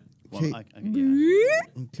Streamlab. Well, Okay.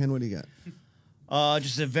 yeah. Ken, what do you got?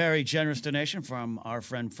 Just a very generous donation from our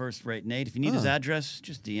friend First Rate Nate. If you need his address,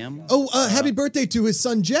 just DM. Oh, happy birthday to his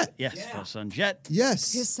son, Jet. Yes, for son Jet.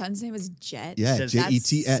 Yes. His son's name is Jet. Yeah, Says-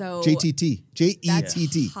 J-E-T, That's so- J-T-T. That's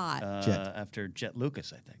J-E-T-T. hot. Jet. After Jet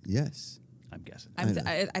Lucas, I think. Yes. I'm guessing.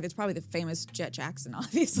 It's probably the famous Jet Jackson,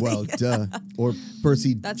 obviously. Well, duh. Or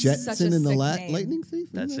Percy That's Jetson such a in the sick name. Lightning Thief?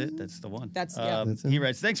 That's it. That's the one. That's- yeah. That's He it.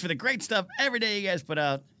 writes, thanks for the great stuff every day you guys put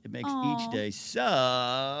out. It makes each day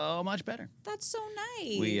so much better. That's so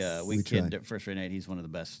nice. We try. kid First Rate Nate. He's one of the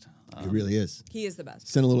best. He really is. He is the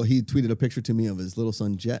best. He tweeted a picture to me of his little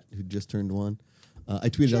son, Jet, who just turned 1. I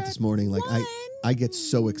tweeted out this morning, like, I get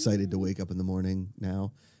so excited to wake up in the morning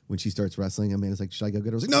now when she starts wrestling. Amanda's like, should I go get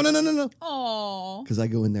her? I was like, no. Oh. Because I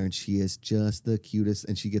go in there and she is just the cutest,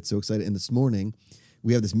 and she gets so excited. And this morning,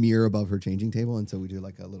 we have this mirror above her changing table, and so we do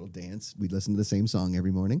like a little dance. We listen to the same song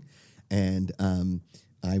every morning, and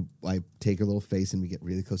I take her little face and we get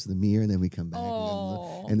really close to the mirror and then we come back.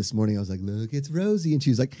 Oh. And this morning I was like, look, it's Rosie. And she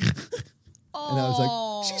was like, and I was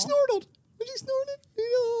like, she snortled. And she snorted.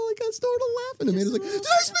 Like I snorted laughing. And Amanda's like, did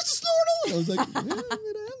I miss a snortle? And I was like, yeah,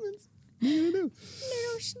 it happens.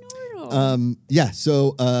 Little snortle. Yeah.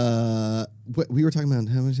 So we were talking about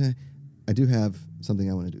how much I do have something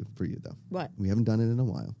I want to do for you though. What? We haven't done it in a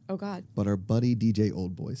while. Oh God. But our buddy DJ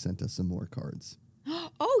Oldboy sent us some more cards.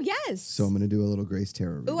 Oh yes. So I'm going to do a little Grace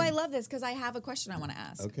Tarot reading. Oh, I love this because I have a question I want to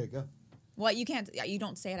ask. Okay, go. Well, you can't. You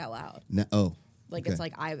don't say it out loud. No, Like okay. it's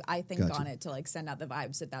like I think Gotcha. on it to like send out the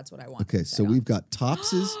vibes that that's what I want. Okay, to so set we've off. got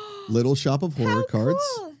Tops's Little Shop of Horror How cards.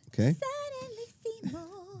 cool. Okay, Suddenly see more.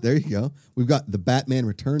 there you go. We've got the Batman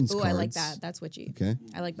Returns Ooh, cards. I like that. That's witchy. Okay,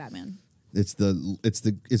 I like Batman. it's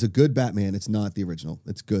a good Batman. It's not the original.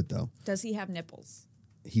 It's good though. Does he have nipples?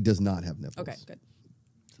 He does not have nipples. Okay, good.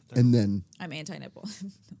 And then I'm anti-nipple.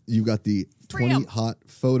 you've got the Free 20 'em. hot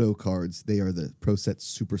photo cards. They are the Pro Set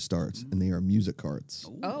Superstars, and they are music cards.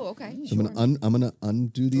 Oh, okay. So I'm gonna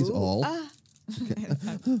undo these all.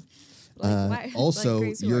 Also,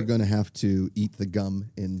 you're going to have to eat the gum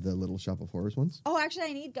in the Little Shop of Horrors ones. Oh, actually,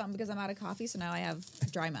 I need gum because I'm out of coffee, so now I have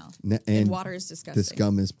dry mouth. And And water is disgusting. This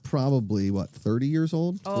gum is probably, 30 years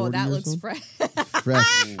old? Oh, 40 that years looks old? fresh.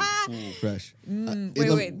 Fresh. Fresh.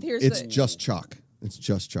 wait, here's It's the- just chalk. It's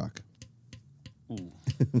just chalk. Ooh.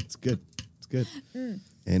 It's good. It's good.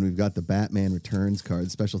 And we've got the Batman Returns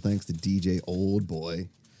card. Special thanks to DJ Oldboy.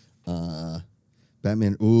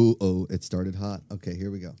 Batman. Oh, it started hot. Okay,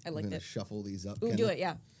 here we go. I liked I'm gonna it. shuffle these up. Ooh, Kendall. do it,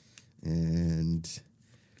 yeah. And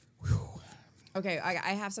Okay,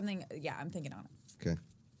 I have something. Yeah, I'm thinking on it. okay.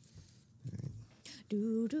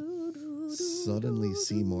 Do, do, do, do, Suddenly do,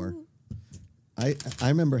 Seymour. do. I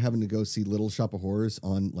remember having to go see Little Shop of Horrors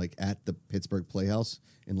on at the Pittsburgh Playhouse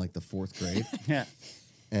in the 4th grade, Yeah.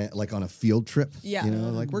 on a field trip. Yeah. You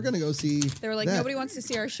know, we're gonna go see. They were like, that. nobody wants to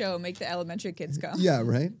see our show. Make the elementary kids come. Yeah,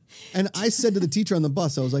 right. And I said to the teacher on the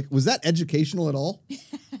bus, I was like, "Was that educational at all?"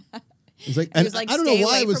 It's like, He was like, I don't "Stay know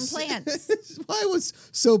why away I was from plants." why I was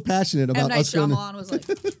so passionate M. about Night us going. Shyamalan was like,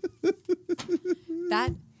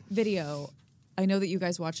 that video. I know that you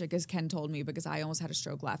guys watched it because Ken told me because I almost had a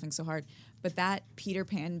stroke laughing so hard. But that Peter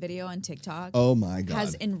Pan video on TikTok Oh my god!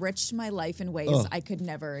 has enriched my life in ways Oh. I could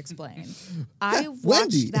never explain. I watched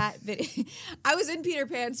Wendy. that video. I was in Peter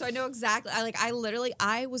Pan, so I know exactly.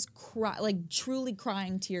 I was truly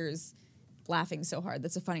crying tears. Laughing so hard.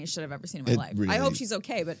 That's the funniest shit I've ever seen in my It life. really- I hope she's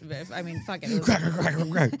okay, but I mean, fuck it. It was- Cracker, cracker,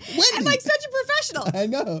 cracker. I'm Wendy. like such a professional. I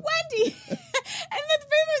know. Wendy. And then the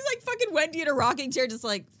baby was like fucking Wendy in a rocking chair, just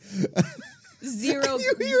like zero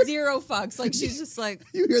fucks. Like she's just like,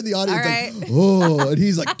 You hear the audience All right. like, oh, and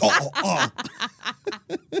he's like, oh.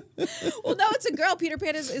 well, no, it's a girl. Peter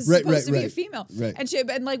Pan is Right, supposed to be right. a female. Right.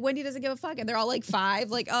 And like Wendy doesn't give a fuck. And they're all like 5.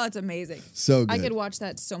 Like, oh, it's amazing. So I good. could watch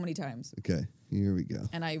that so many times. Okay, here we go.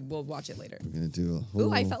 And I will watch it later. We're gonna do a whole.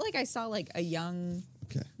 Ooh, I felt like I saw like a young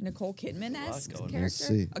Okay. Nicole Kidman-esque We'll character.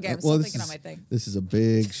 We'll see. Okay, I'm Well, still this thinking on is- my thing. This is a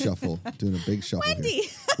big shuffle. Doing a big shuffle. Wendy.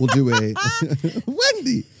 Here. We'll do a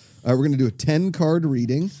Wendy. All right, we're gonna do a 10-card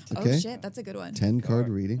reading. Okay. Oh shit, that's a good one. 10-card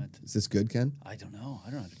reading. Is this good, Ken? I don't know. I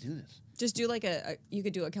don't know how to do this. Just do like you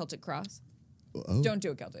could do a Celtic cross. Oh. Don't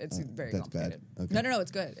do a Celtic. It's very that's bad. complicated. Okay. No,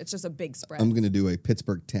 it's good. It's just a big spread. I'm gonna do a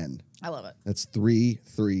Pittsburgh 10. I love it. That's 3,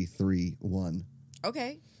 3, 3, 1.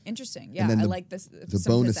 Okay, interesting. Yeah, And then I the- like this. The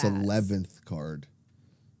some bonus pizzazz. 11th card,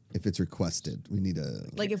 if it's requested, we need a.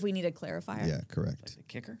 Like if we need a clarifier. Yeah, correct. The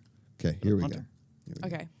kicker. Okay, here we go. punter.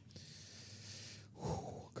 Okay.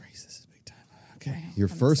 Oh, Grace, this is big time. Okay, know, your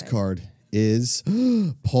I'm first excited. card is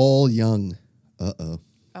Paul Young. Uh-oh.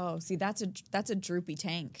 Oh, see, that's a droopy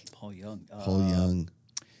tank. Paul Young. Paul Young.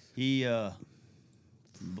 He.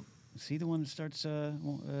 See the one that starts.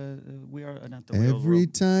 We are not the whale Every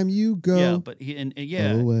rope. time you go. Yeah, but he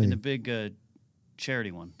away. in the big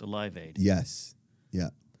charity one, the Live Aid. Yes. Yeah.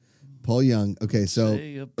 Paul Young. Okay, so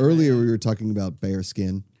Say a earlier prayer. we were talking about bare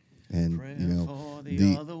skin, and Prayer for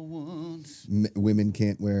the other ones. women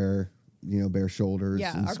can't wear bare shoulders.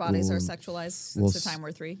 Yeah, in our bodies school are and- sexualized Well, since the time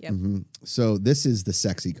we're 3. Yep. So this is the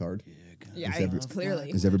sexy card, Yeah,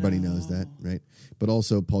 clearly. as everybody knows that, right? But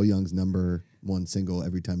also Paul Young's #1 single,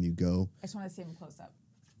 "Every Time You Go." I just want to see him close up.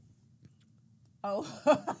 Oh.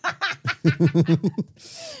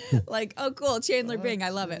 Like, oh, cool. Chandler Bing. I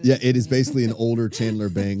love it. Yeah, it is basically an older Chandler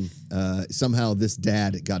Bing. Somehow this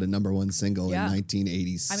dad got a #1 single Yeah. in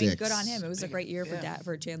 1986. I mean, good on him. It was a great year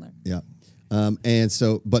for Chandler. Yeah. And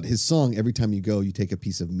so, but his song, "Every Time You Go, You Take a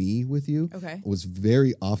Piece of Me with You," Okay. was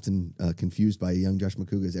very often confused by young Josh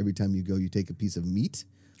McCouga as "Every Time You Go, You Take a Piece of Meat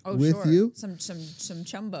Oh, with sure. you. Some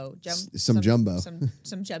chumbo. Some jumbo.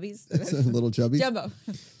 Some chubbies. It's a little chubby. Jumbo.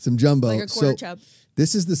 Some jumbo. Like a quarter So chub.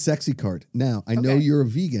 this is the sexy card. Now, I know Okay. you're a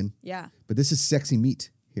vegan, Yeah. but this is sexy meat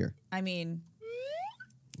here. I mean,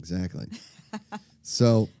 Exactly.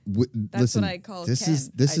 So That's listen, what I call this Ken.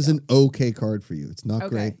 is I an okay card for you. It's not Okay.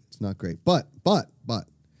 great. It's not great. But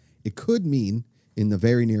it could mean in the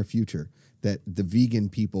very near future that the vegan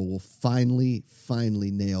people will finally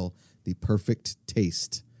nail the perfect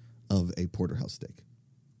taste of a porterhouse steak.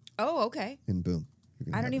 oh, okay. And boom. you're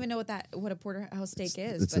gonna I have don't it. even know what a porterhouse steak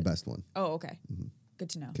is. It's the but- best one. Oh, okay. Good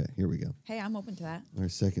to know. Okay, here we go. Hey, I'm open to that. Our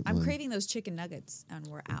second I'm one. craving those chicken nuggets, and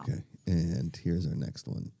we're out. Okay, and here's our next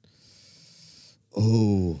one.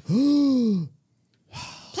 Oh,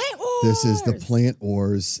 Plant Wars! this is the Plant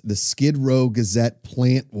Wars, the Skid Row Gazette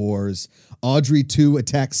Plant Wars. Audrey 2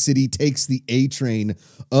 attacks city, takes the A train.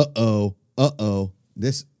 Uh-oh.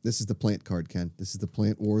 This is the plant card, Ken. This is the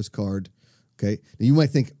Plant Wars card. Okay. Now you might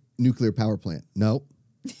think nuclear power plant. No.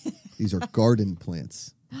 These are garden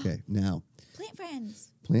plants. Okay. Now, Plant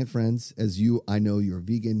Friends. plant friends, I know you're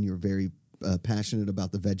vegan, you're very passionate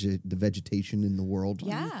about the vegetation in the world.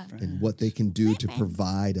 Yeah. And what they can do Plant to friends.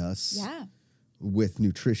 provide us Yeah. with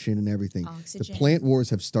nutrition and everything. Oxygen. The plant wars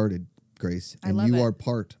have started, Grace, I and love you it. are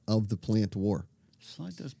part of the plant war.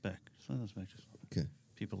 Slide those back. Just Okay,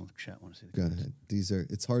 people in the chat want to see the go cards. ahead.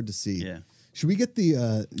 It's hard to see. Yeah. Should we get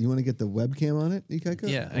the? You want to get the webcam on it, Ikaika?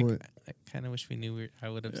 Yeah, Or- I kind of wish we knew. I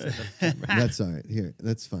would have set up. that's all right. Here,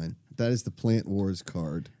 that's fine. That is the Plant Wars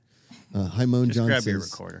card. Haimon Just John grab your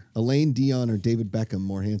says, recorder. Elaine Dion or David Beckham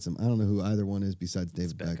more handsome. I don't know who either one is besides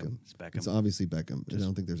David Beckham. Beckham. It's Beckham. It's obviously Beckham. I Just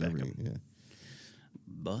don't think there's ever. Beckham. Yeah,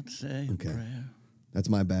 But say a Okay. prayer. that's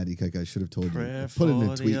my bad, Ikaika. I should have told you. Prayer I put it in for a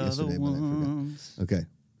the tweet other yesterday, but I forgot. ones. Okay.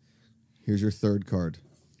 Here's your third card.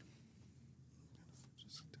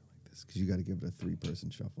 Just do it like this because you got to give it a 3-person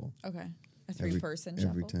shuffle. Okay. A 3-person shuffle.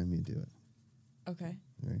 Every time you do it. Okay.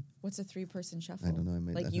 All right. What's a 3-person shuffle? I don't know. I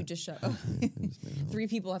made like that you up. just shut. Yeah, I just made it up. 3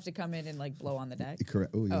 people have to come in and like blow on the deck.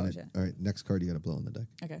 Correct. Oh, you Oh, want shit. all right. Next card, you got to blow on the deck.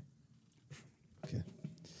 Okay. Okay.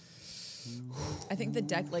 I think the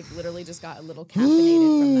deck like literally just got a little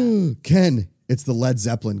caffeinated from that. Ken, it's the Led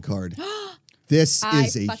Zeppelin card. This I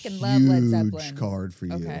is a fucking love Led huge Zeppelin. card for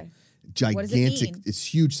you. Okay. Gigantic. What does it mean?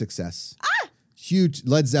 It's huge success. Huge.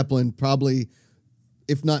 Led Zeppelin, probably,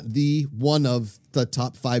 if not the one of the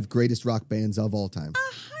top 5 greatest rock bands of all time.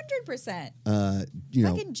 100%. You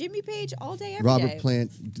know, Fucking Jimmy Page all day, every day. Robert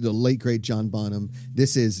Plant, the late great John Bonham.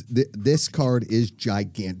 This card is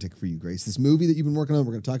gigantic for you, Grace. This movie that you've been working on,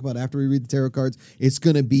 we're going to talk about after we read the tarot cards. It's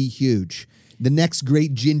going to be huge. The next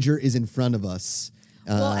great Ginger is in front of us.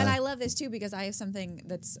 Well, and I love this too because I have something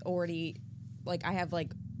that's already like I have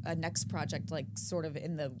like a next project like sort of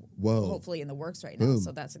in the Whoa. hopefully in the works right now. Boom.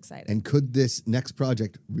 So that's exciting. And could this next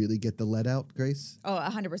project really get the lead out, Grace? Oh,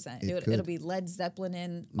 100%. It could. It'll be Led Zeppelin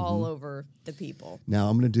in all over the people. Now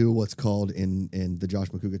I'm going to do what's called in the Josh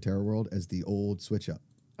McCouga Tarot world as the old switch up.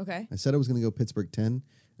 Okay. I said I was going to go Pittsburgh 10.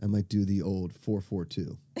 I might do the old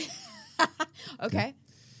 4-4-2. Okay.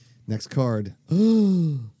 Next card.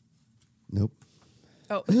 Nope.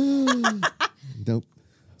 Oh. Nope.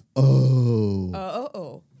 Oh.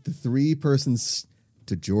 Oh. The 3 persons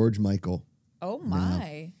to George Michael. Oh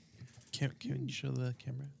my. Can you show the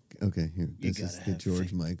camera? Okay, here. You This is gotta the have George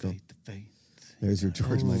faith, Michael. faith. There's your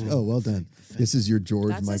George Michael. Oh, well done. This is your George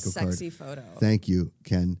That's a Michael card. sexy photo. Thank you,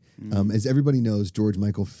 Ken. As everybody knows, George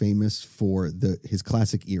Michael famous for his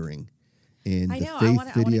classic earring in I the know. Faith I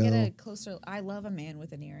want to video. get a closer. I love a man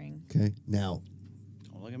with an earring. Okay, now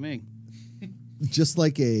Oh, look at me. just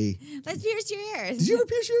like a. Let's pierce your ears. Did you ever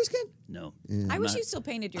pierce your ears, Ken? No. I wish not- you still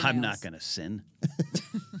painted your I'm nails. not going to sin.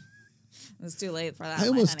 It's too late for that. I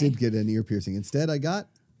almost honey. did get an ear piercing. Instead, I got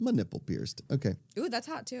my nipple pierced. Okay, Ooh, that's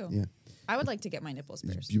hot too. yeah. I would like to get my nipples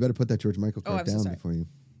pierced. You better put that George Michael Oh, card I'm so down sorry.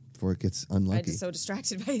 before it gets I'm unlucky. just so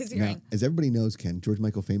distracted by his Now, earring. as everybody knows, Ken, George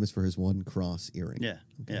Michael famous for his one cross earring. Yeah.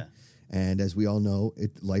 Yeah. And as we all know,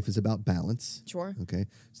 life is about balance. Sure. Okay.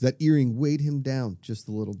 So that earring weighed him down just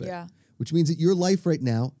a little bit. Yeah. Which means that your life right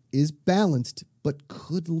now is balanced, but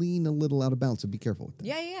could lean a little out of balance. So be careful with that.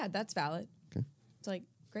 Yeah, that's valid. Okay. It's like,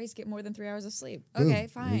 Grace, get more than 3 hours of sleep. Boom. Okay,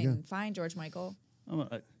 There you go. fine, George Michael. Oh,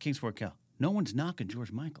 Kingsport Cal. No one's knocking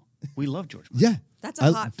George Michael. We love George Michael. Yeah. That's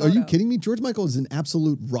a hot Are you photo. kidding me? George Michael is an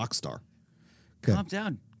absolute rock star. Okay. Calm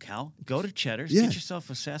down, Cal. Go to Cheddar's. Yeah. Get yourself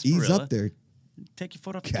a sarsaparilla. Ease up there. Take your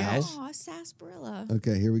foot off the Cal. gas. Aw, sarsaparilla.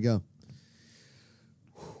 Okay, here we go.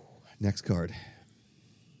 Next card.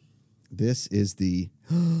 This is the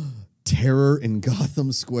Terror in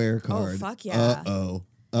Gotham Square card. fuck yeah. Uh-oh.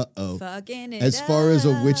 Uh-oh. Fucking it As far as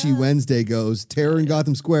a witchy up. Wednesday goes, Terror in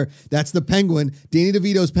Gotham Square. That's the Penguin, Danny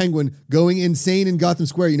DeVito's Penguin, going insane in Gotham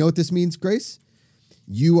Square. You know what this means, Grace?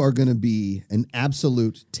 You are going to be an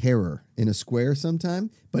absolute terror in a square sometime,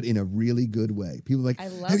 but in a really good way. People are like, I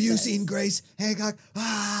love have you this. seen Grace Hancock?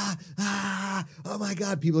 Oh my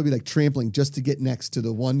God. People will be like trampling just to get next to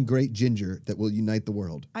the one great ginger that will unite the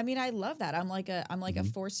world. I mean, I love that. I'm like a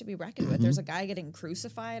force to be reckoned with. There's a guy getting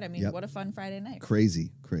crucified. I mean, Yep. what a fun Friday night.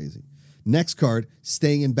 Crazy. Next card,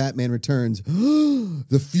 staying in Batman Returns.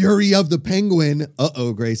 The Fury of the Penguin.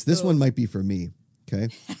 Uh-oh, Grace. This one might be for me. Okay.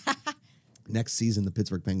 Next season, the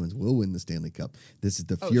Pittsburgh Penguins will win the Stanley Cup. This is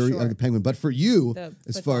the Fury sure. of the Penguin. But for you, The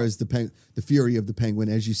as football. far as the Fury of the Penguin,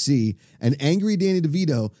 as you see, an angry Danny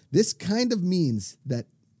DeVito, this kind of means that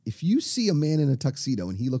if you see a man in a tuxedo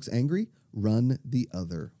and he looks angry, run the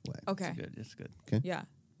other way. Okay. Good. That's good. Yeah.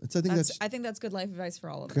 I I think that's good life advice for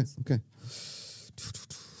all of okay. us. Okay.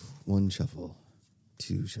 One shuffle,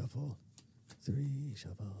 two shuffle, three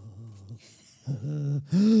shuffle.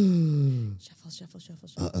 Shuffle.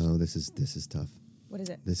 Uh-oh, this is tough. What is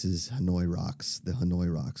it? This is Hanoi Rocks, the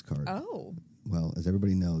Hanoi Rocks card. Oh. Well, as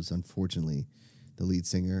everybody knows, unfortunately, the lead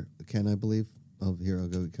singer, Ken, I believe, here, I'll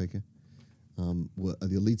go, Kaika.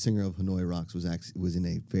 The lead singer of Hanoi Rocks was in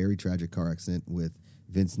a very tragic car accident with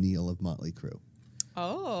Vince Neil of Motley Crue.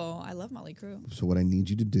 Oh, I love Motley Crue. So what I need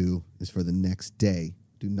you to do is for the next day,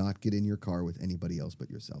 do not get in your car with anybody else but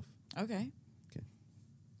yourself. Okay. Okay.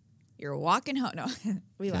 You're walking home. No,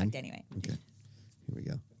 we Ken? locked anyway. Okay. Here we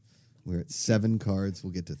go. We're at 7 cards.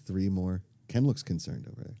 We'll get to 3 more. Ken looks concerned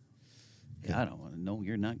over there. Yeah, I don't want to know.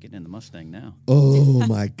 You're not getting in the Mustang now. Oh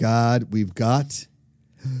my God. We've got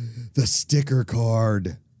the sticker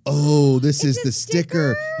card. Oh, this is the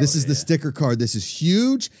sticker. This is the sticker card. This is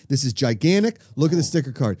huge. This is gigantic. Look at the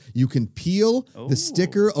sticker card. You can peel the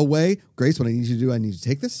sticker away. Grace, what I need you to do, I need you to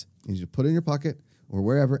take this. I need you to put it in your pocket or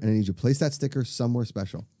wherever, and I need you to place that sticker somewhere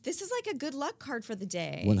special. This is like a good luck card for the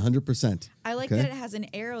day. 100%. I like okay? that it has an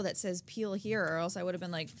arrow that says peel here, or else I would have been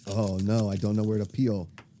like, Oh, no, I don't know where to peel,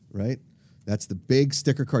 right? That's the big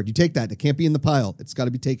sticker card. You take that. It can't be in the pile. It's got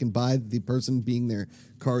to be taken by the person being there.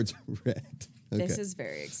 Cards read. Okay. this is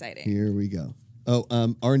very exciting. Here we go.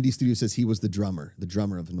 Oh, R&D Studio says he was the drummer of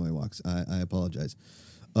Hanoi Walks. I apologize.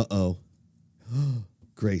 Uh-oh.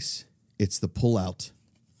 Grace, it's the pullout.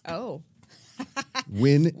 Oh.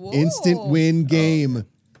 Win, instant win game.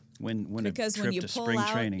 When Because a when trip you to pull spring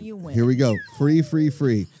out, training. you win. Here we go. Free.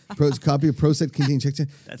 Copy of Pro Set containing check.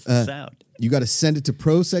 That's the sound. You got to send it to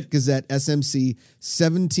Pro Set Gazette SMC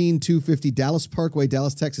 17250 Dallas Parkway,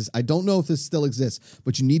 Dallas, Texas. I don't know if this still exists,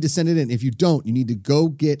 but you need to send it in. If you don't, you need to go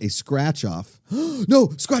get a scratch off. No,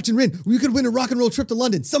 scratch and win. We could win a rock and roll trip to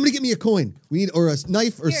London. Somebody get me a coin. We need or a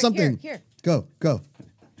knife or something. Here. Go.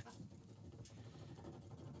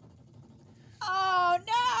 Oh,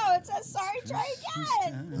 no. It says sorry, try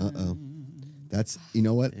again. Uh-oh. That's, you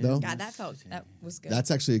know what, though? God, that was good. That's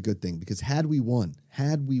actually a good thing because had we won,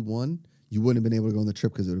 you wouldn't have been able to go on the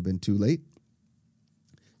trip because it would have been too late.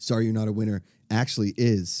 Sorry you're not a winner actually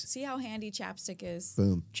is. See how handy chapstick is?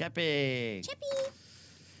 Boom. Chappie.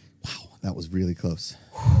 Wow, that was really close.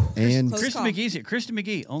 And Close Kristen call. McGee's here. Kristen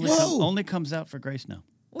McGee Whoa! only comes out for Grace now.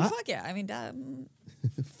 Well, fuck yeah. I mean,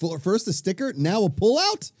 first a sticker, now a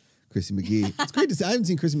pullout. Chrissy McGee. It's great to see. I haven't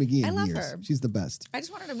seen Chrissy McGee in I love years. her. She's the best. I just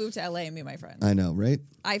want her to move to LA and be my friend. I know, right?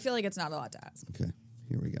 I feel like it's not a lot to ask. Okay,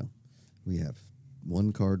 here we go. We have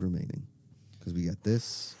 1 card remaining because we got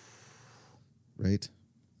this, right?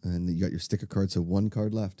 And you got your sticker card, so 1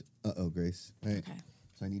 card left. Uh-oh, Grace. All right. Okay.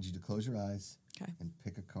 So I need you to close your eyes Okay. and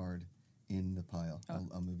pick a card in the pile. Oh.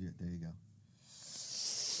 I'll move you. There you go.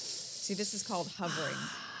 See, this is called hovering.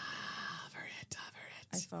 Hover it.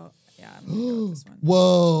 I felt, yeah, I'm going to go with this one.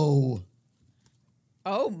 Whoa.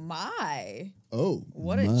 Oh, my. Oh,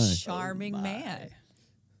 What my. a charming man.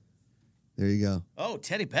 There you go. Oh,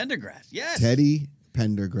 Teddy Pendergrass. Yes. Teddy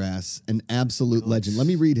Pendergrass, an absolute legend. Let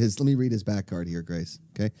me read his back card here, Grace.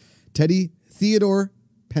 Okay. Teddy Theodore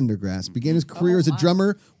Pendergrass began his career as a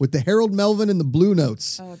drummer with the Harold Melvin and the Blue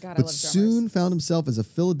Notes, Oh, God, I but love soon drummers. found himself as a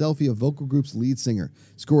Philadelphia vocal group's lead singer,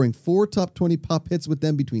 scoring 4 top 20 pop hits with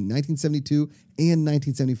them between 1972 and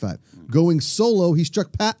 1975. Going solo, he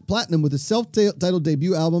struck platinum with his self-titled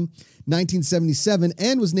debut album, 1977,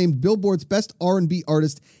 and was named Billboard's Best R&B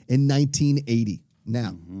Artist in 1980.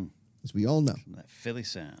 Now, as we all know, That Philly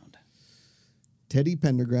sound. Teddy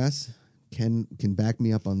Pendergrass can back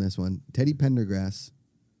me up on this one. Teddy Pendergrass,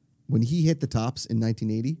 when he hit the tops in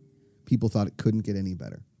 1980, people thought it couldn't get any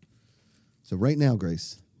better. So right now,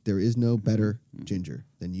 Grace, there is no better ginger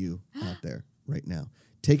than you out there right now.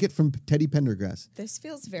 Take it from Teddy Pendergrass. This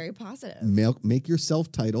feels very positive. Make your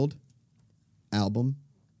self-titled album,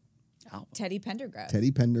 Teddy Pendergrass.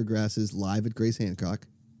 Teddy Pendergrass's Live with Grace Hancock.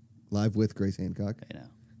 You know.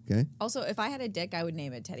 Okay. Also, if I had a dick, I would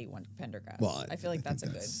name it Teddy Pendergrass. Well, I feel like think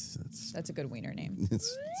that's a good wiener name.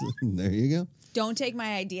 There you go. Don't take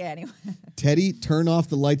my idea anyway. Teddy, turn off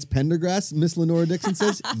the lights, Pendergrass, Miss Lenora Dixon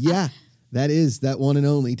says. Yeah, that is that one and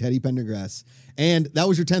only Teddy Pendergrass. And that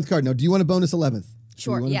was your 10th card. Now, do you want a bonus 11th?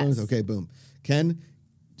 Sure, Do you want a yes. bonus? Okay, boom. Ken,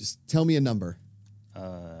 just tell me a number.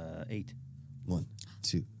 8. 1,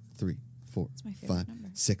 2, 3, 4, my favorite 5, number.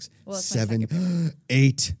 6, Well, it's my 7, second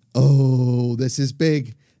 8. Oh, this is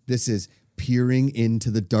big. This is Peering into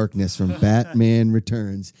the Darkness from Batman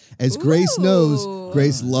Returns. As Grace knows, Ooh.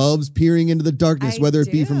 Grace loves peering into the darkness, I whether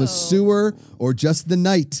it be from a do. sewer or just the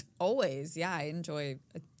night. Always, yeah, I enjoy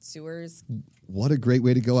sewers. What a great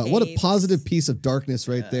way to go out. What a Caves. positive piece of darkness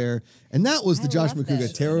right there. And that was the I Josh love McCouga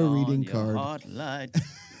this. tarot On reading your card hot light.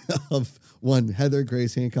 of one Heather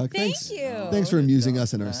Grace Hancock. Thank Thanks. you. Thanks for amusing Don't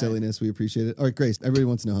us in our lie. silliness. We appreciate it. All right, Grace, everybody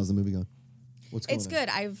wants to know how's the movie going. What's going It's on? good.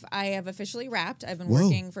 I have officially wrapped. I've been Whoa.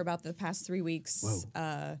 working for about the past 3 weeks.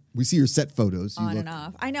 We see your set photos. You On look- and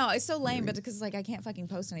off. I know it's so lame, but because like I can't fucking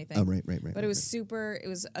post anything. Oh, right. But right, it was right. super. It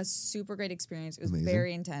was a super great experience. It was Amazing.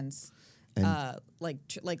 very intense. And- Like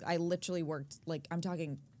I literally worked like I'm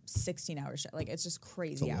talking 16 hours. Like it's just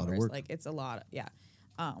crazy It's a lot of hours. work. Like it's a lot. Yeah.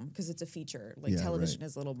 Because it's a feature. Like Yeah, television right.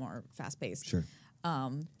 is a little more fast paced. Sure.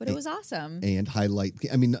 But it was awesome. And highlight,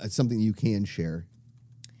 I mean, something you can share.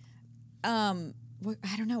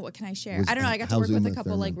 I don't know. What can I share? Was- I don't know. I got to how's work with a Uma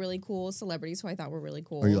couple Thurman? like really cool celebrities who I thought were really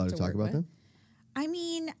cool. Are you allowed to talk work about with. them? I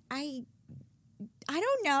mean, I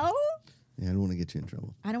don't know. Yeah, I don't want to get you in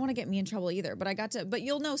trouble. I don't want to get me in trouble either, but I got to. But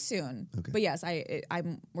you'll know soon. Okay. But yes,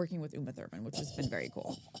 I'm working with Uma Thurman, which has been very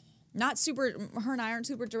cool. Not super. Her and I aren't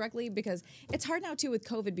super directly because it's hard now too with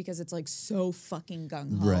COVID because it's like so fucking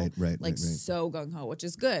gung ho. Right. So gung ho, which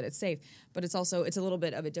is good. It's safe, but it's also it's a little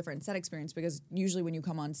bit of a different set experience because usually when you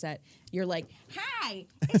come on set, you're like, "Hi,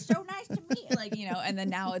 it's so nice to meet you," like and then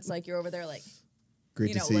now it's like you're over there like.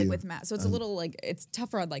 Great to see like you. with Matt. So it's a little like it's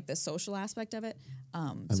tougher on like the social aspect of it. I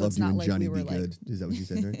So loved it's you not and like Johnny we were Be like, Good. Is that what you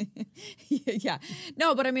said, right? yeah.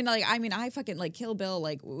 No, but I mean, I fucking like Kill Bill.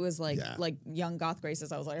 Like was like Yeah. like young goth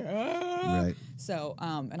Graces. I was like, ah. Right. So,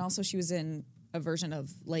 and also she was in a version of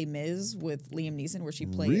Les Mis with Liam Neeson where she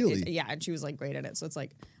played. Really? Yeah, and she was like great at it. So it's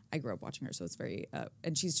like I grew up watching her. So it's very,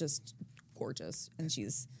 and she's just gorgeous, and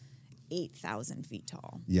she's 8,000 feet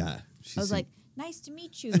tall. Yeah. I was like, nice to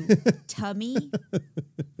meet you, tummy.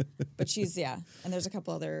 But she's and there's a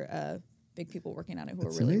couple other big people working on it who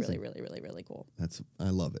That's are really, amazing. really, really, really, really cool. I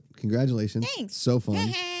love it. Congratulations. Thanks. So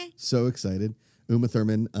fun. So excited. Uma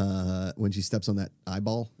Thurman, when she steps on that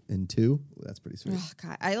eyeball in 2, that's pretty sweet. Oh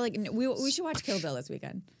God, I like. We should watch Kill Bill this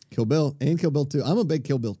weekend. Kill Bill and Kill Bill 2. I'm a big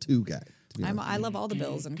Kill Bill 2 guy. To be honest. I love all the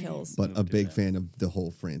Bills and kills. But a big fan of the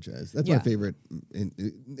whole franchise. That's my Yeah. favorite.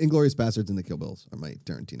 Inglourious Bastards and the Kill Bills are my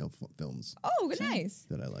Tarantino films Oh, good, nice.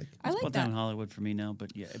 that I like. I like Put that. down Hollywood for me now,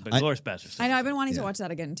 but yeah, but I- Glorious Bastards. I know. I've been wanting Yeah. to watch that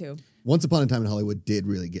again too. Once Upon a Time in Hollywood did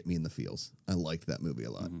really get me in the feels. I liked that movie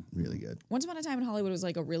a lot. Really good. Once Upon a Time in Hollywood was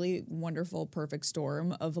like a really wonderful, perfect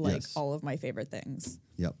storm of like Yes. all of my favorite things.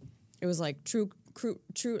 Yep. It was like true.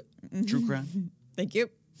 True Crime. Thank you.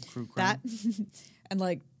 True Crime. That and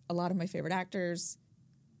like a lot of my favorite actors.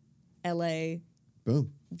 L.A.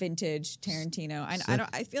 Boom. Vintage Tarantino. I don't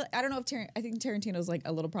know if I think Tarantino's like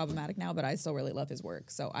a little problematic now, but I still really love his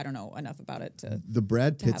work. So I don't know enough about it to. The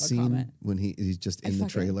Brad to have Pitt a scene comment. when he's just in the fucking-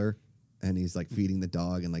 trailer and he's like feeding the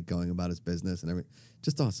dog and like going about his business and everything.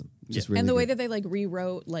 Just awesome. Just really And the way good. that they like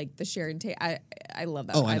rewrote like the Sharon Tate, I love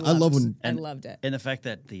that. Oh, and I love when- I loved it. And the fact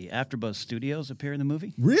that the AfterBuzz Studios appear in the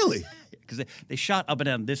movie Really? because they shot up and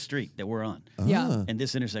down this street that we're on, Yeah. and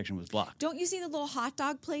this intersection was blocked. Don't you see the little hot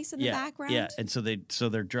dog place in the yeah, background? yeah, and so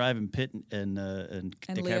they're driving Pitt and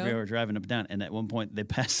DiCaprio Leo? are driving up and down, and at one point they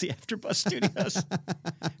pass the AfterBuzz Studios.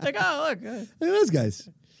 Like, oh look, Look at those guys.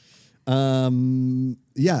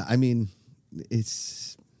 Yeah, I mean,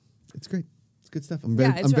 it's great. It's good stuff. I'm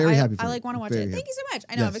very happy for I it. like want to watch Very it. happy. Thank you so much.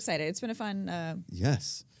 I know I'm Yes. excited. It's been a fun.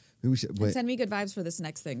 Yes. Maybe we should wait. Send me good vibes for this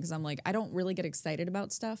next thing because I'm like I don't really get excited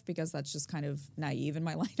about stuff because that's just kind of naive in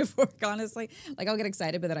my line of work. Honestly, like I'll get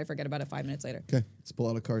excited but then I forget about it 5 minutes later. Okay, let's pull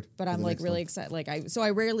out a card. But for I'm the like next really one. excited. Like I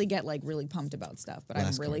rarely get like really pumped about stuff, but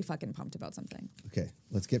Last I'm really card. fucking pumped about something. Okay,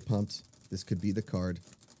 let's get pumped. This could be the card.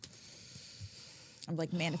 I'm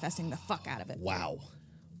like manifesting the fuck out of it. Wow.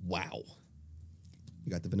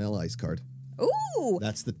 You got the Vanilla Ice card. Ooh,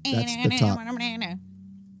 That's the top.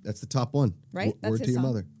 That's the top one. Right? That's Word his to your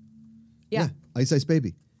song. mother. Yeah. Ice Ice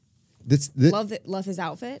Baby. This Love his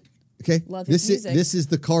outfit. Okay, Love his music. This is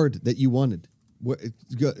the card that you wanted. We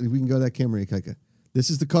can go to that camera, Kaika. This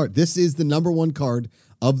is the card. This is the number one card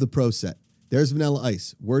of the Pro set. There's Vanilla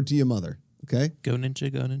Ice. Word to your mother. Okay. Go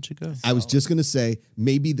Ninja, go Ninja, go. I was just gonna say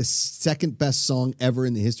maybe the second best song ever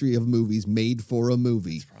in the history of movies made for a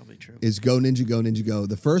movie. That's probably true. Is Go Ninja, Go Ninja, Go.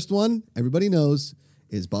 The first one everybody knows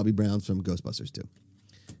is Bobby Brown's from Ghostbusters 2.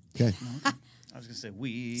 Okay. I was gonna say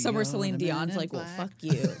we. Somewhere are Celine the men Dion's in like, well, black. fuck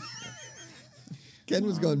you. Ken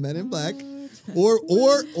was going Men in Black,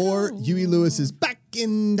 or Huey Lewis's Back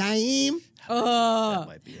in Time. That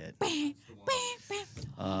might be it. Like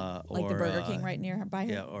the Or, Burger King right near by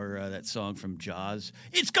her. Yeah, or that song from Jaws.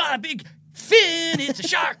 It's got a big fin. It's a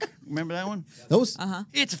shark. Remember that one? That was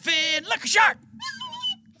It's a fin like a shark.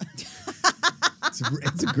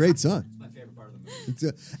 it's a great song. My favorite part of the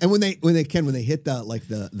movie. And when they hit the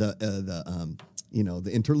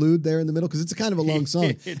the interlude there in the middle, because it's a kind of a long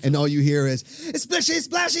song, and all you hear is splashy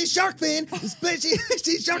splashy shark fin, splashy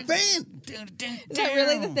splashy shark fin. Is that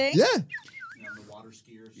really the thing? Yeah, The water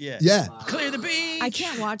skiers. Yeah. yeah. Clear the beach. I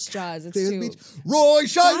can't watch Jaws. It's Clear the too. beach. Roy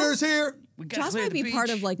Scheider's here. We gotta Jaws clear might the be part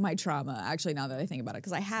beach. of like my trauma. Actually, now that I think about it,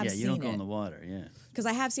 because I have Yeah, you seen don't go in it. the water. Yeah. Because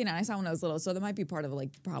I have seen it. And I saw it when I was little, so that might be part of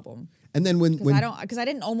like the problem. And then when Because I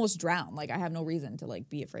didn't almost drown. Like I have no reason to like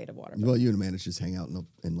be afraid of water. But well, you and Amanda just hang out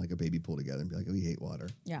in like a baby pool together and be like, we hate water.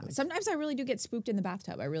 yeah, sometimes I really do get spooked in the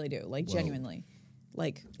bathtub. I really do. Like genuinely.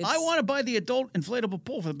 Like it's, I want to buy the adult inflatable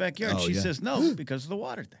pool for the backyard. Oh, She yeah. says no because of the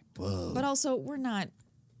water thing. But also, we're not.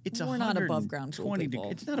 It's We're not above ground pool 120 people.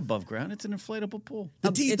 It's not above ground. It's an inflatable pool.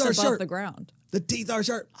 The teeth It's are above sharp. the ground. The teeth are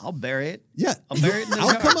sharp. I'll bury it. Yeah, I'll bury it in the I'll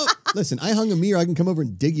yard. come up. Listen, I hung a mirror. I can come over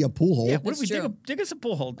and dig you a pool hole. Yeah, what if we That's true. dig us a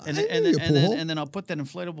pool hole and I then, knew and, your then, pool and, hole. then, and then I'll put that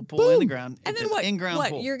inflatable pool in the ground. And It's then an what? In-ground What?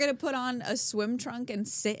 pool. You're gonna put on a swim trunk and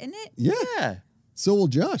sit in it? Yeah. Yeah. So will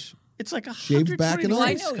Josh. It's like Shaved back and all. Well,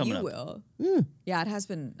 I degrees know coming you up. will. Yeah. Yeah, it has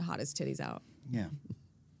been hot as titties out. Yeah.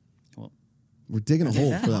 Well, We're digging a hole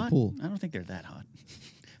that for that hot? pool. I don't think they're that hot.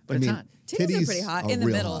 But I it's mean, hot. Titties are pretty hot in the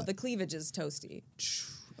real middle. hot. The cleavage is toasty.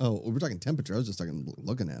 Oh, we're talking temperature. I was just talking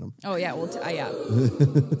looking at them. Oh yeah, well yeah.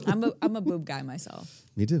 I'm a boob guy myself.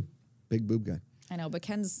 Me too. Big boob guy. I know, but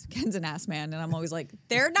Ken's an ass man, and I'm always like,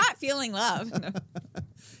 they're not feeling love.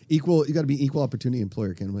 Equal. You got to be equal opportunity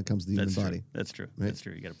employer, Ken, when it comes to the human That's body. true. That's true. Right? That's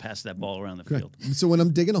true. You got to pass that ball around the Correct. field. So when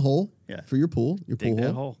I'm digging a hole Yeah. for your pool Dig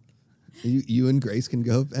that hole. you and Grace can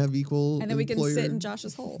go have equal. And then we can employer- sit in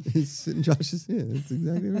Josh's hole sit in Josh's. Yeah, that's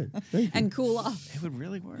exactly right. Thank you. and cool off. It would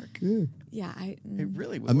really work. Yeah, It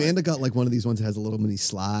really would. Amanda got like one of these ones that has a little mini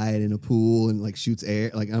slide in a pool and like shoots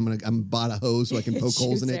air. Like I'm bought a hose so I can poke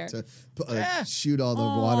holes in Shoots it air. to Yeah. shoot all the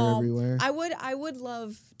water everywhere. I would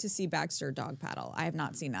love to see Baxter dog paddle. I have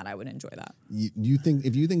not seen that. I would enjoy that. You think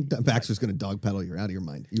if you think Baxter's going to dog paddle, you're out of your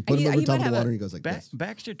mind. You put He- him over he top might of the have water a- and he goes like this.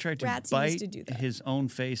 Baxter tried to Rats used bite to do that. his own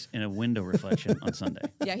face in a window reflection on Sunday.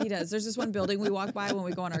 Yeah, he does. There's this one building we walk by when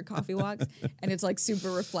we go on our coffee walks, and it's like super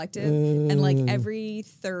reflective. And like every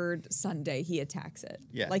third Sunday, he attacks it.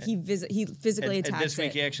 Yeah. like he physically And attacks this week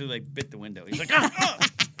it. he actually like bit the window. He's like, ah!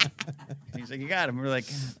 And he's like, you got him. We're like,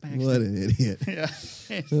 "Ah, Baxter." What an idiot. Yeah.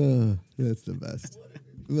 Oh, that's the best.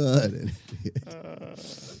 What an idiot.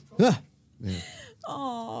 Ah, man,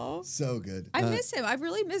 Aw, so good. I miss him. I've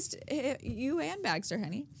really missed you and Baxter,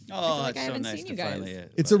 honey. I Oh, feel like it's I so haven't nice seen to you guys. finally.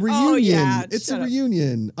 It's a reunion. Oh, yeah, It's shut a up.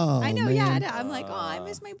 reunion. Oh, I know, man. yeah. I'm like, oh, I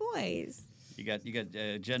miss my boys. You got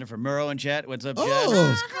Jennifer Murrow in chat. What's up, Jen?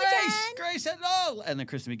 Oh. It's Hi, Grace, hello. And then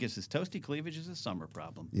Kristen gives his toasty cleavage is a summer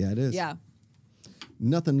problem. Yeah, it is. Yeah,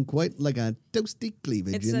 Nothing quite like a toasty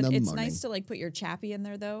cleavage in the it's morning. nice to like put your chappy in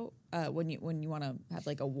there though. When you want to have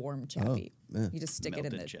like a warm chappy, yeah. you just stick it in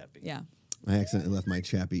Melted the chappy. Yeah, I accidentally left my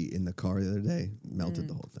chappy in the car the other day. Melted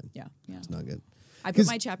the whole thing. yeah. It's not good. I put 'Cause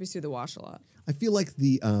my chappies through the wash a lot. I feel like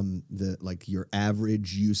the like your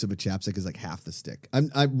average use of a chapstick is like half the stick.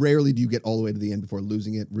 I rarely do you get all the way to the end before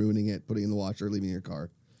losing it, ruining it, putting it in the washer, leaving it in your car.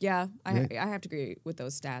 Yeah, Right. I have to agree with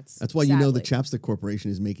those stats. That's why you know the sadly. Chapstick Corporation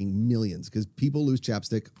is making millions because people lose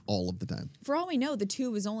chapstick all of the time. For all we know, the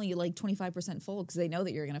tube is only like 25% full because they know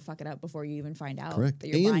that you're going to fuck it up before you even find out Correct. that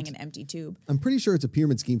you're buying And- an empty tube. I'm pretty sure it's a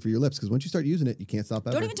pyramid scheme for your lips because once you start using it, you can't stop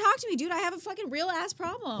ever. Don't even talk to me, dude. I have a fucking real ass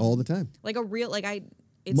problem. all the time. Like a real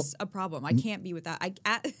it's a problem. I can't be with that.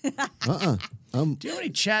 Do you know how many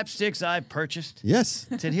chapsticks I purchased? Yes.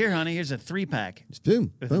 I said, here, honey, here's a 3-pack. Just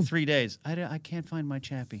boom. Within Boom. 3 days. I can't find my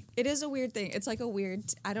chappy. It is a weird thing. It's like a weird.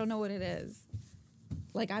 I don't know what it is.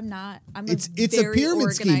 Like I'm It's a a very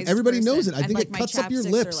pyramid scheme. organized Everybody knows person, it. I and, think like, it my cuts up your chapsticks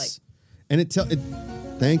are, lips. And it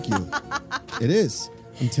thank you. It is.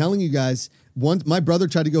 I'm telling you guys. My brother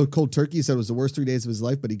tried to go cold turkey. He said it was the worst 3 days of his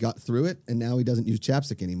life, but he got through it, and now he doesn't use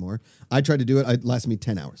chapstick anymore. I tried to do it. It lasted me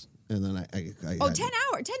 10 hours. and then I Oh,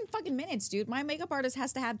 had 10 fucking minutes, dude. My makeup artist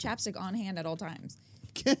has to have chapstick on hand at all times.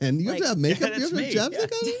 Ken, you have to have makeup. Yeah, You have to that's have me.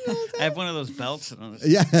 chapstick on you all the I time? have one of those belts. And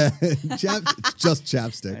Yeah, just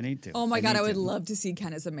chapstick. I need to. Oh my God, need I would to. love to see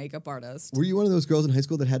Ken as a makeup artist. Were you one of those girls in high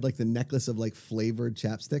school that had like the necklace of like flavored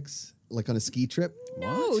chapsticks, like on a ski trip?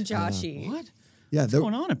 No, Joshy. What? Yeah, What's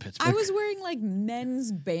going on in Pittsburgh? I was wearing like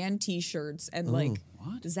men's band t-shirts and like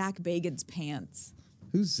what? Zach Bagans pants.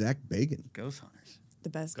 Who's Zach Bagan? Ghost Hunters. The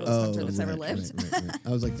best ghost hunter that's ever lived. Right. I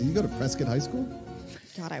was like, did you go to Prescott High School?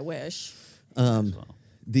 God, I wish.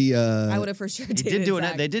 The I would have for sure dated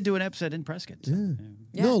Zach. They did do an episode in Prescott. So,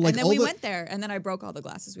 Yeah. No, like and then all we the- went there, and then I broke all the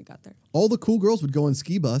glasses we got there. all the cool girls would go on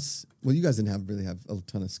ski bus. Well, you guys didn't really have a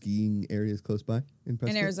ton of skiing areas close by in Prescott.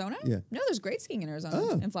 In Arizona? Yeah. No, there's great skiing in Arizona.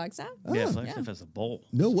 Oh. In Flagstaff? Yeah, Oh. Flagstaff has a bowl.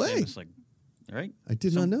 No It's way. famous, like, right? I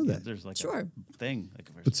did not know that. There's like Sure. a thing. Like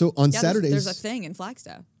a But so on Yeah, Saturdays, there's a thing in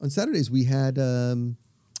Flagstaff. on Saturdays we had a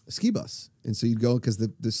ski bus, and so you'd go because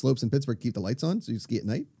the slopes in Pittsburgh keep the lights on, so you ski at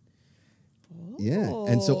night. Yeah,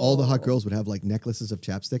 and so all the hot girls would have like necklaces of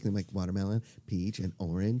chapstick and like watermelon, peach, and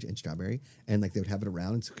orange and strawberry, and like they would have it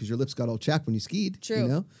around because your lips got all chapped when you skied. True. You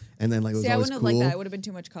know, and then like it was See, I always wouldn't cool. have liked that. It would have been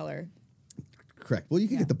too much color. Correct. Well, you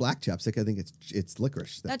can Yeah. get the black chapstick. I think it's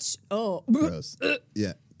licorice. That's oh gross.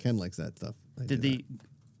 Yeah, Ken likes that stuff. I Did do the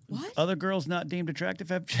what? other girls not deemed attractive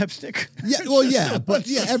have chapstick? that. Yeah, well, yeah, but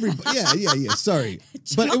yeah, everybody. Yeah. Sorry,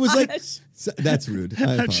 but it was like Josh. that's rude.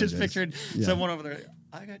 I I'm just apologize. picturing Yeah. someone over there.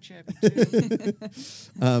 I got chappy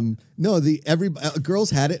too. No, girls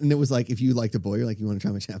had it, and it was like if you liked a boy, you're like, you want to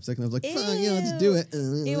try my chapstick, and I was like, fine, yeah, let's do it.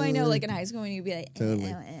 Ew, I know. Like in high school, when you'd be like,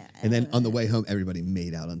 Totally. And then on the way home, everybody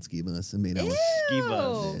made out on ski bus and made out. With, Ski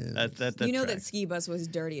bus. Ew. That you know that tracks. ski bus was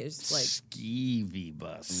dirty as like Skeevy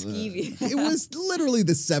bus. skeevy. it was literally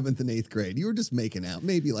the 7th and 8th grade. You were just making out,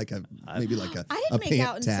 maybe like a I a didn't make pant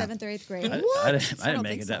out in tap. 7th or 8th grade. I I didn't don't make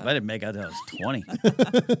think it. so. I didn't make out till I was 20.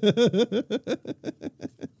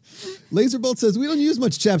 Laserbolt says we don't use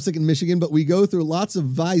much chapstick in Michigan, but we go through lots of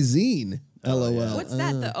Visine. LOL. yeah. What's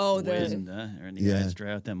that? The Wizened, and you Yeah. guys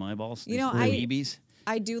dry out them eyeballs. You know, These I- weebies.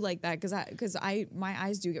 I do like that because my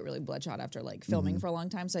eyes do get really bloodshot after like filming Mm-hmm. for a long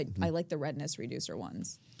time. So I like the redness reducer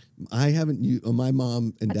ones. I haven't used. Oh, my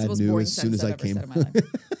mom and That's the dad most knew boring as soon as sentence I I've ever came. said in my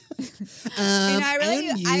life. And I really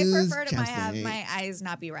haven't I used prefer to have chapstick. my eyes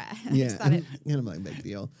not be red. Yeah, That's about it. kind of like a big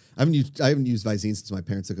deal. I haven't used Visine since my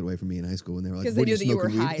parents took it away from me in high school when they were like, Because they "What, knew that you were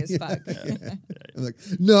smoking weed?" high as fuck. I'm like,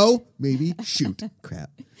 no, maybe, shoot, crap.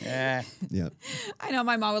 Yeah. Yeah. I know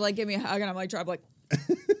my mom would like give me a hug and I'm like trying to like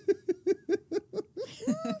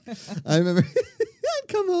I remember I'd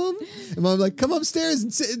come home and mom would be like, come upstairs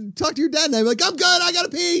and sit and talk to your dad. And I'd be like, I'm good, I gotta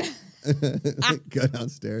pee. Like, go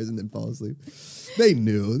downstairs and then fall asleep. They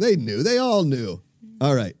knew. They all knew.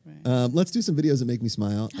 All right. Let's do some videos that make me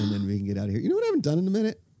smile and then we can get out of here. You know what I haven't done in a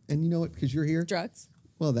minute? And you know what? Because you're here. drugs.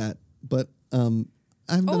 Well, that. But I haven't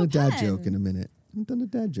done Oh, a dad pen. joke in a minute. I haven't done a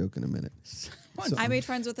dad joke in a minute. So- I made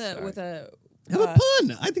friends with a Have a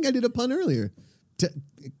pun. I think I did a pun earlier.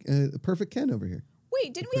 Perfect Ken over here.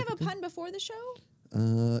 wait, didn't we have a pun before the show?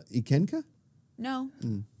 Ikenka? No.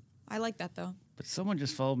 I like that though. But someone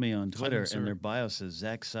just followed me on Twitter, sir. and their bio says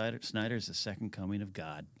Zack Snyder's the second coming of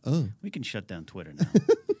God. Oh. We can shut down Twitter now.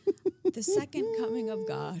 The second coming of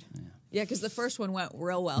God. Yeah, because the first one went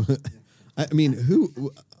real well. I mean,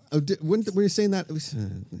 who? When were you saying that?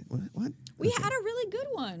 What? We had a really good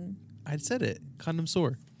one. I said it. Condom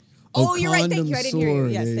sore. Oh, you're right. Thank you. I didn't hear you.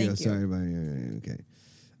 Condom Yes, sore. There thank go. you. Sorry about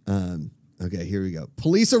it. Okay. Okay, here we go.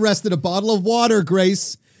 Police arrested a bottle of water,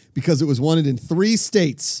 Grace, because it was wanted in 3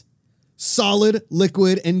 states: solid,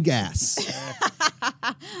 liquid, and gas.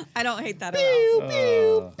 I don't hate that at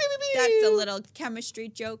all. That's a little chemistry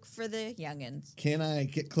joke for the youngins. Can I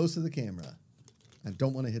get close to the camera? I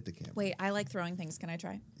don't want to hit the camera. Wait, I like throwing things. Can I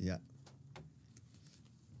try? Yeah.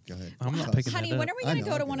 Go ahead. I'm not Toss. picking Honey, that when up. are we I going to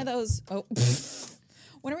know, go to I one get of it. those? Oh,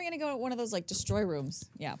 when are we going to go to one of those like destroy rooms?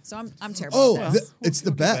 Yeah. So I'm terrible. Oh, at this. it's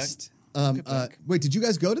the We'll get back. best. get back. Wait, did you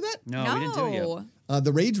guys go to that? No, we didn't do it yet.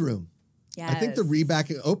 The Rage Room. Yes. I think the reback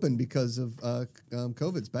opened because of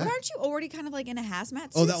COVID's back. But aren't you already kind of like in a hazmat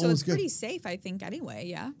suit? Oh, that so one was it's good. pretty safe, I think. Anyway,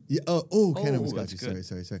 yeah. Yeah. Ken almost got that's you. good.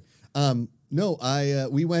 Sorry. No,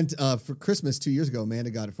 we went for Christmas 2 years ago. Amanda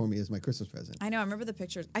got it for me as my Christmas present. I know. I remember the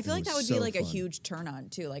pictures. I feel It like that was would be so like a fun. huge turn on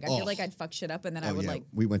too. Like I Oh. feel like I'd fuck shit up and then I Oh, would yeah. like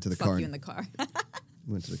We went to the fuck car you and- in the car.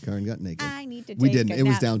 Went to the car and got naked. I need to We take didn't. a It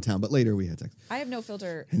was nap. downtown, but later we had sex. I have no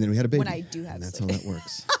filter. And then we had a baby. when I do have and that's sleep. how that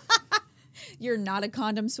works. You're not a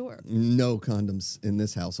condom sore. No condoms in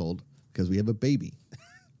this household because we have a baby.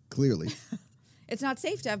 Clearly. It's not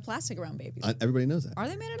safe to have plastic around babies. Everybody knows that. Are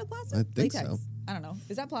they made out of plastic? I think Latex. so. I don't know.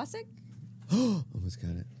 Is that plastic? Almost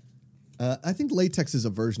got it. I think latex is a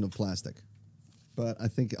version of plastic, but I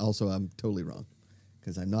think also I'm totally wrong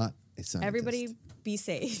because I'm not a scientist. Everybody be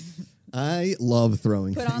safe. I love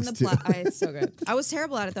throwing Put on things the too. It's so good. I was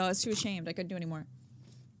terrible at it though. I was too ashamed. I couldn't do anymore.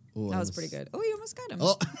 Oh, That was pretty good. Oh, you almost got him.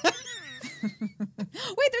 Oh.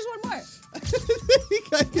 Wait, there's one more.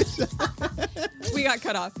 We got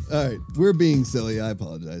cut off. All right, we're being silly. I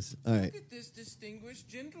apologize. All right. Look at this distinguished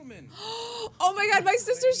gentleman. Oh my God, my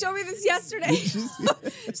sister showed me this yesterday.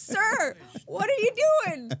 Sir, what are you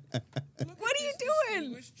doing? What are you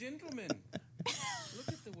doing? Distinguished gentleman. Look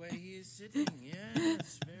at the way he is sitting.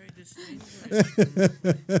 Yes, very distinguished.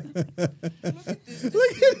 Look at this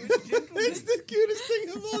distinguished gentleman. It's the cutest thing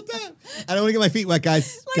of all time. I don't want to get my feet wet,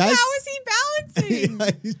 guys. Like, guys, how is he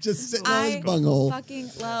balancing? he's just sitting on I his bunghole. fucking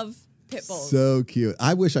love pit bulls. So cute.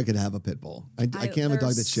 I wish I could have a pit bull. I can't have a they're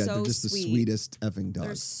dog that sheds. so They're just sweet. the sweetest effing They're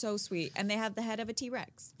dogs. so sweet. And they have the head of a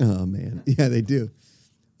T-Rex. Oh, man. Yeah, they do.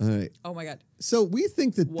 All right. Oh my God. So we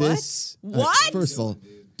think that What? this. What? First of all,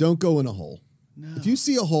 don't go in a hole. If you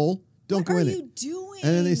see a hole, don't What go are in you it. doing?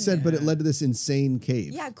 And then they said, but it led to this insane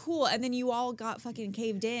cave. Yeah, cool. And then you all got fucking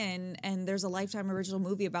caved in, and there's a Lifetime original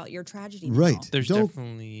movie about your tragedy. now. Right. There's Don't-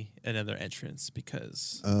 definitely another entrance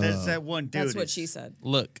because There's that one dude. That's what is- she said.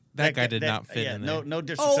 look, that guy did not fit yeah, in there. no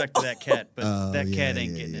disrespect to that cat, but that yeah, cat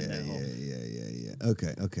ain't yeah, getting in yeah, that hole. yeah.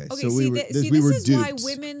 Okay. Okay, so see, we were, see, we this were is duped. why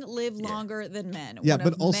women live longer than men. Yeah, One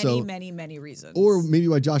but of also- many, many, many reasons. Or maybe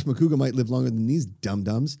why Josh McCouga might live longer than these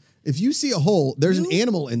dum-dums. If you see a hole, there's an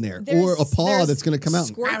animal in there or a paw there's that's going to come out.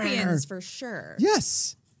 Scorpions for sure.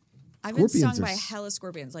 Yes. I've been Scorpions stung are by s- hella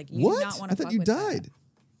scorpions. Like you What? do not want I to. thought you died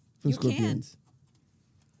from You can. scorpions.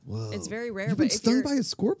 Whoa. It's very rare. You've but been if stung you're- by a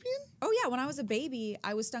scorpion? Oh yeah, when I was a baby,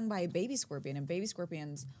 I was stung by a baby scorpion, and baby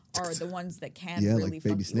scorpions are the ones that can Yeah, really like baby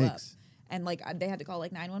fuck you up. snakes. And like they had to call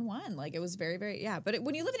like 911. Like it was very, very but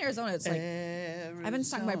when you live in Arizona, it's like I've been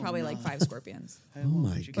stung by probably like 5 scorpions, Oh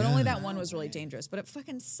my god. but only that one was really dangerous. But it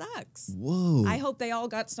fucking sucks. Whoa. I hope they all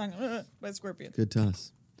got stung by scorpions. Good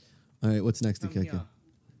toss. All right, what's next, Come Ikeka? here.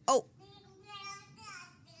 Oh,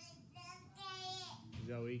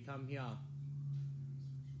 Zoe, come here.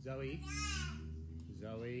 Zoe.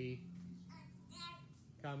 Zoe.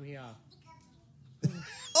 Come here.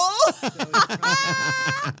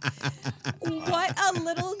 what a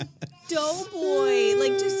little doughboy!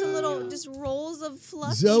 Like just rolls of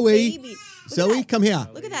fluffy Zoe. baby. Look at Zoe, that. come here.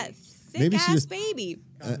 Look at that thick Maybe she ass just- baby.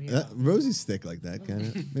 Rosie's thick like that, kind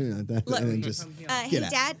of. Maybe not that. Look. And then just, Hey, Get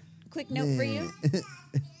out. Dad. Quick note for you.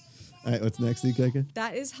 all right, what's next, Ikeka?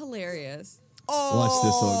 That is hilarious. Watch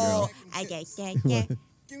this little girl. I get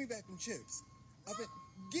Give me back them chips.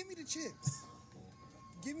 Give me the chips.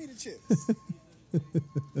 Give me the chips.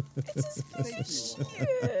 Thank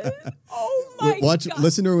you. Oh my Watch, god!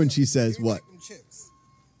 listen to her when she says Give me what? back them chips.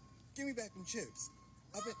 Give me back them chips.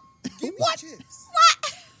 Give me the chips.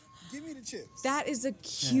 Give me the chips. That is the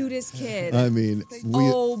cutest kid. I mean,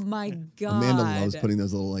 oh my god! Amanda loves putting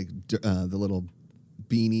those little the little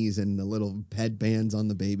beanies and the little headbands on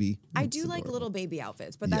the baby. I It's do like adorable. little baby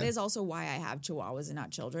outfits, but that Yeah. is also why I have chihuahuas and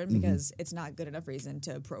not children because it's not good enough reason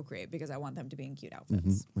to procreate because I want them to be in cute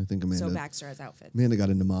outfits. I think Amanda. So Baxter has outfits. Amanda got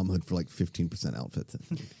into momhood for like 15% outfits. I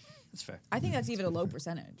think. That's fair. I think that's even a low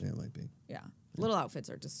percentage. Yeah, it might be. Yeah, little outfits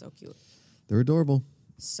are just so cute, They're adorable.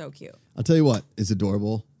 so cute. I'll tell you what is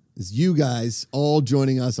adorable is you guys all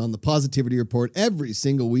joining us on the Positivity Report every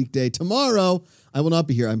single weekday. Tomorrow, I will not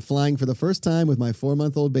be here. I'm flying for the first time with my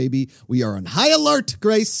 4-month-old baby. We are on high alert,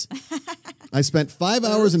 Grace. I spent 5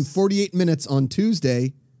 hours and 48 minutes on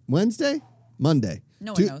Monday.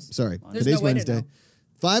 No one knows. Sorry, There's today's no way to Wednesday. know.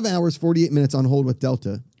 5 hours, 48 minutes on hold with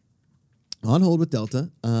Delta.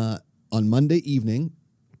 On Monday evening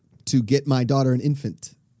to get my daughter an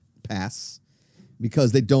infant pass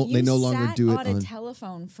because they no longer sat do it on a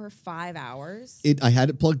telephone for 5 hours. I had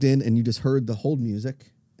it plugged in and you just heard the hold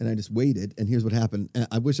music and I just waited and here's what happened. And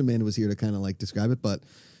I wish Amanda was here to kind of like describe it, but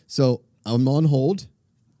so I'm on hold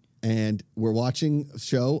and we're watching a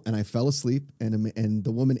show and I fell asleep and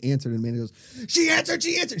the woman answered and Amanda goes, she answered.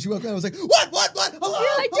 She woke up. I was like, what? Hello?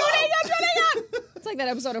 You're like, Hello?" turn it on. It's like that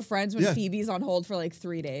episode of Friends when Yeah. Phoebe's on hold for like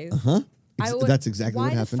 3 days. Huh? That's exactly why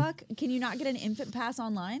what happened. Why the fuck can you not get an infant pass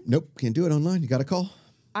online? Nope, can't do it online. You got to call.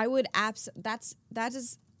 I would that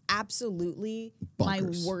is absolutely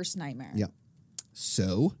Bonkers. my worst nightmare. Yeah.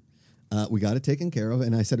 So We got it taken care of.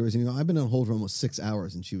 And I said to her, I've been on hold for almost 6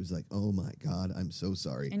 hours. And she was like, oh, my God, I'm so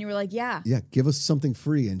sorry. And you were like, yeah. Yeah, give us something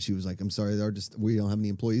free. And she was like, I'm sorry, we don't have any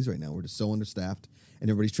employees right now. We're just so understaffed. And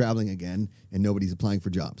everybody's traveling again, and nobody's applying for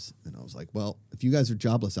jobs. And I was like, well, if you guys are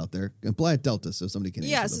jobless out there, apply at Delta so somebody can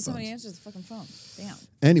answer Yeah, the so phones. somebody answers the fucking phone. Damn.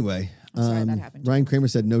 Anyway, I'm sorry that happened. Ryan Kramer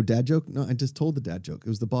said, no dad joke? No, I just told the dad joke. It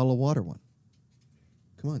was the bottle of water one.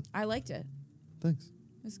 Come on. I liked it. Thanks.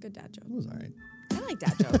 It was a good dad joke. It was all right. I like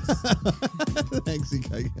dad jokes. Thanks,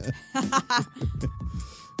 Ika.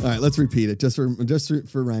 All right, let's repeat it just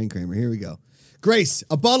for Ryan Kramer. Here we go. Grace,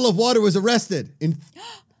 a bottle of water was arrested.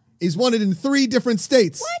 He's wanted in 3 different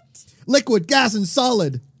states. What? Liquid, gas, and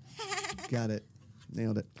solid. Got it.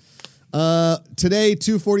 Nailed it. Today,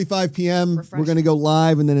 2:45 p.m. Refreshing. We're going to go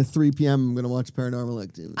live, and then at 3 p.m. I'm going to watch Paranormal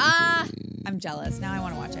Activity. I'm jealous. Now I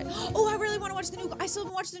want to watch it. Oh, I really want to watch I still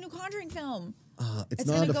haven't watched the new Conjuring film. It's It's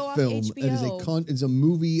not gonna a go off film. It is HBO. it's a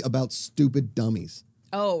movie about stupid dummies.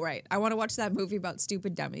 Oh, right. I want to watch that movie about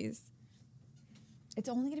stupid dummies. It's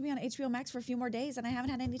only going to be on HBO Max for a few more days, and I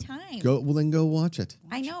haven't had any time. Then go watch it.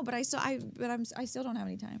 I know, but I still don't have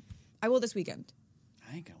any time. I will this weekend.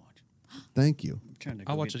 I ain't gonna watch it. Thank you. I'm trying to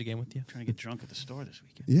I'll go watch get- it again with you. Trying to get drunk at the store this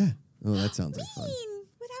weekend. Yeah. Oh, that sounds like fun.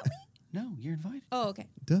 Without me? No, you're invited. Oh, okay.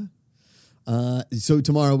 Duh. So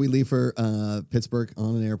tomorrow we leave for Pittsburgh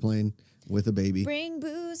on an airplane with a baby. Bring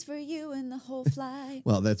booze for you and the whole flight.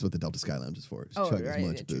 Well, that's what the Delta Sky Lounge is for. Just Oh, chug right, as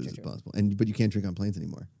much yeah, true, booze true, as true. possible. But you can't drink on planes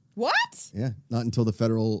anymore. What? Yeah, not until the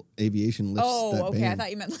federal aviation lifts that Oh, okay. ban. I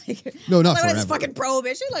thought you meant like No, not I thought it was forever. fucking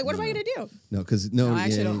prohibition. Like, what am I gonna do? No, because No, I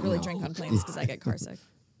actually yeah, don't really no. drink on planes because I get car sick.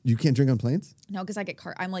 You can't drink on planes? No, because I get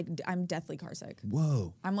car. I'm deathly car sick.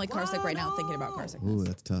 Whoa. I'm like car sick right now, thinking about car sickness. Ooh,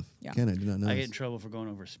 that's tough. Yeah. Ken, I did not know. I get this. in trouble for going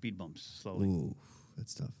over speed bumps slowly. Ooh,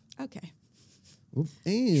 that's tough. Okay. Ooh,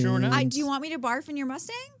 and Sure enough. Do you want me to barf in your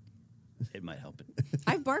Mustang? It might help it.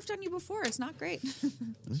 I've barfed on you before. It's not great.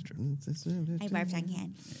 That's true. I barfed on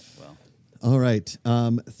Ken. Well, All right.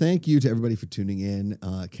 Thank you to everybody for tuning in.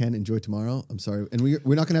 Ken, enjoy tomorrow. I'm sorry. And we're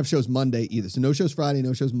not going to have shows Monday either. So no shows Friday,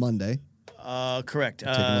 no shows Monday. correct.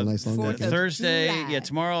 Taking a nice long Fourth weekend. of Thursday, July. yeah,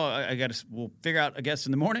 tomorrow I got to. We'll figure out a guest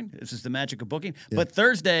in the morning. This is the magic of booking. But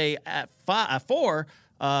Thursday at 4,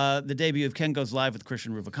 the debut of Ken Goes Live with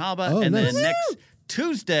Christian Ruvalcaba, Oh, and nice. then next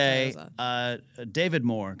Tuesday, That David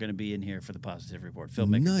Moore going to be in here for the Positive Report.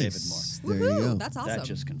 Filmmaker David Moore. Nice. There you Woohoo, go. That's awesome. That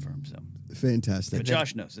just confirmed. So, Fantastic. but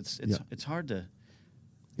Josh knows Yeah. it's hard to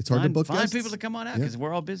It's hard to book find guests. people to come on out Yeah. because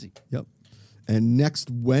we're all busy. Yep. And next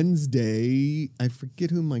Wednesday, I forget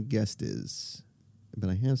who my guest is, but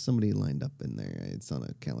I have somebody lined up in there. It's on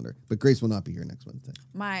a calendar. But Grace will not be here next Wednesday.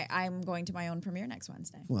 I'm going to my own premiere next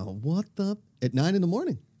Wednesday. Well, what the? At 9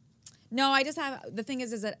 a.m? No, I just have the thing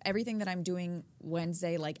is that everything that I'm doing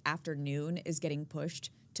Wednesday like afternoon is getting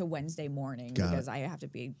pushed to Wednesday morning Got because it. I have to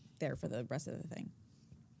be there for the rest of the thing.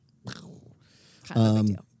 Kind of a big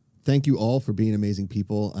deal. Thank you all for being amazing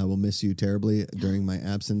people. I will miss you terribly during my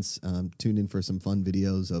absence. Tune in for some fun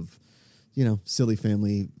videos of, silly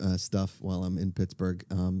family stuff while I'm in Pittsburgh.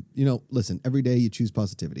 Listen, every day you choose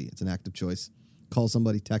positivity. It's an active choice. Call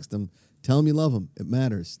somebody, text them, tell them you love them. It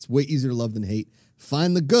matters. It's way easier to love than hate.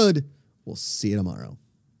 Find the good. We'll see you tomorrow.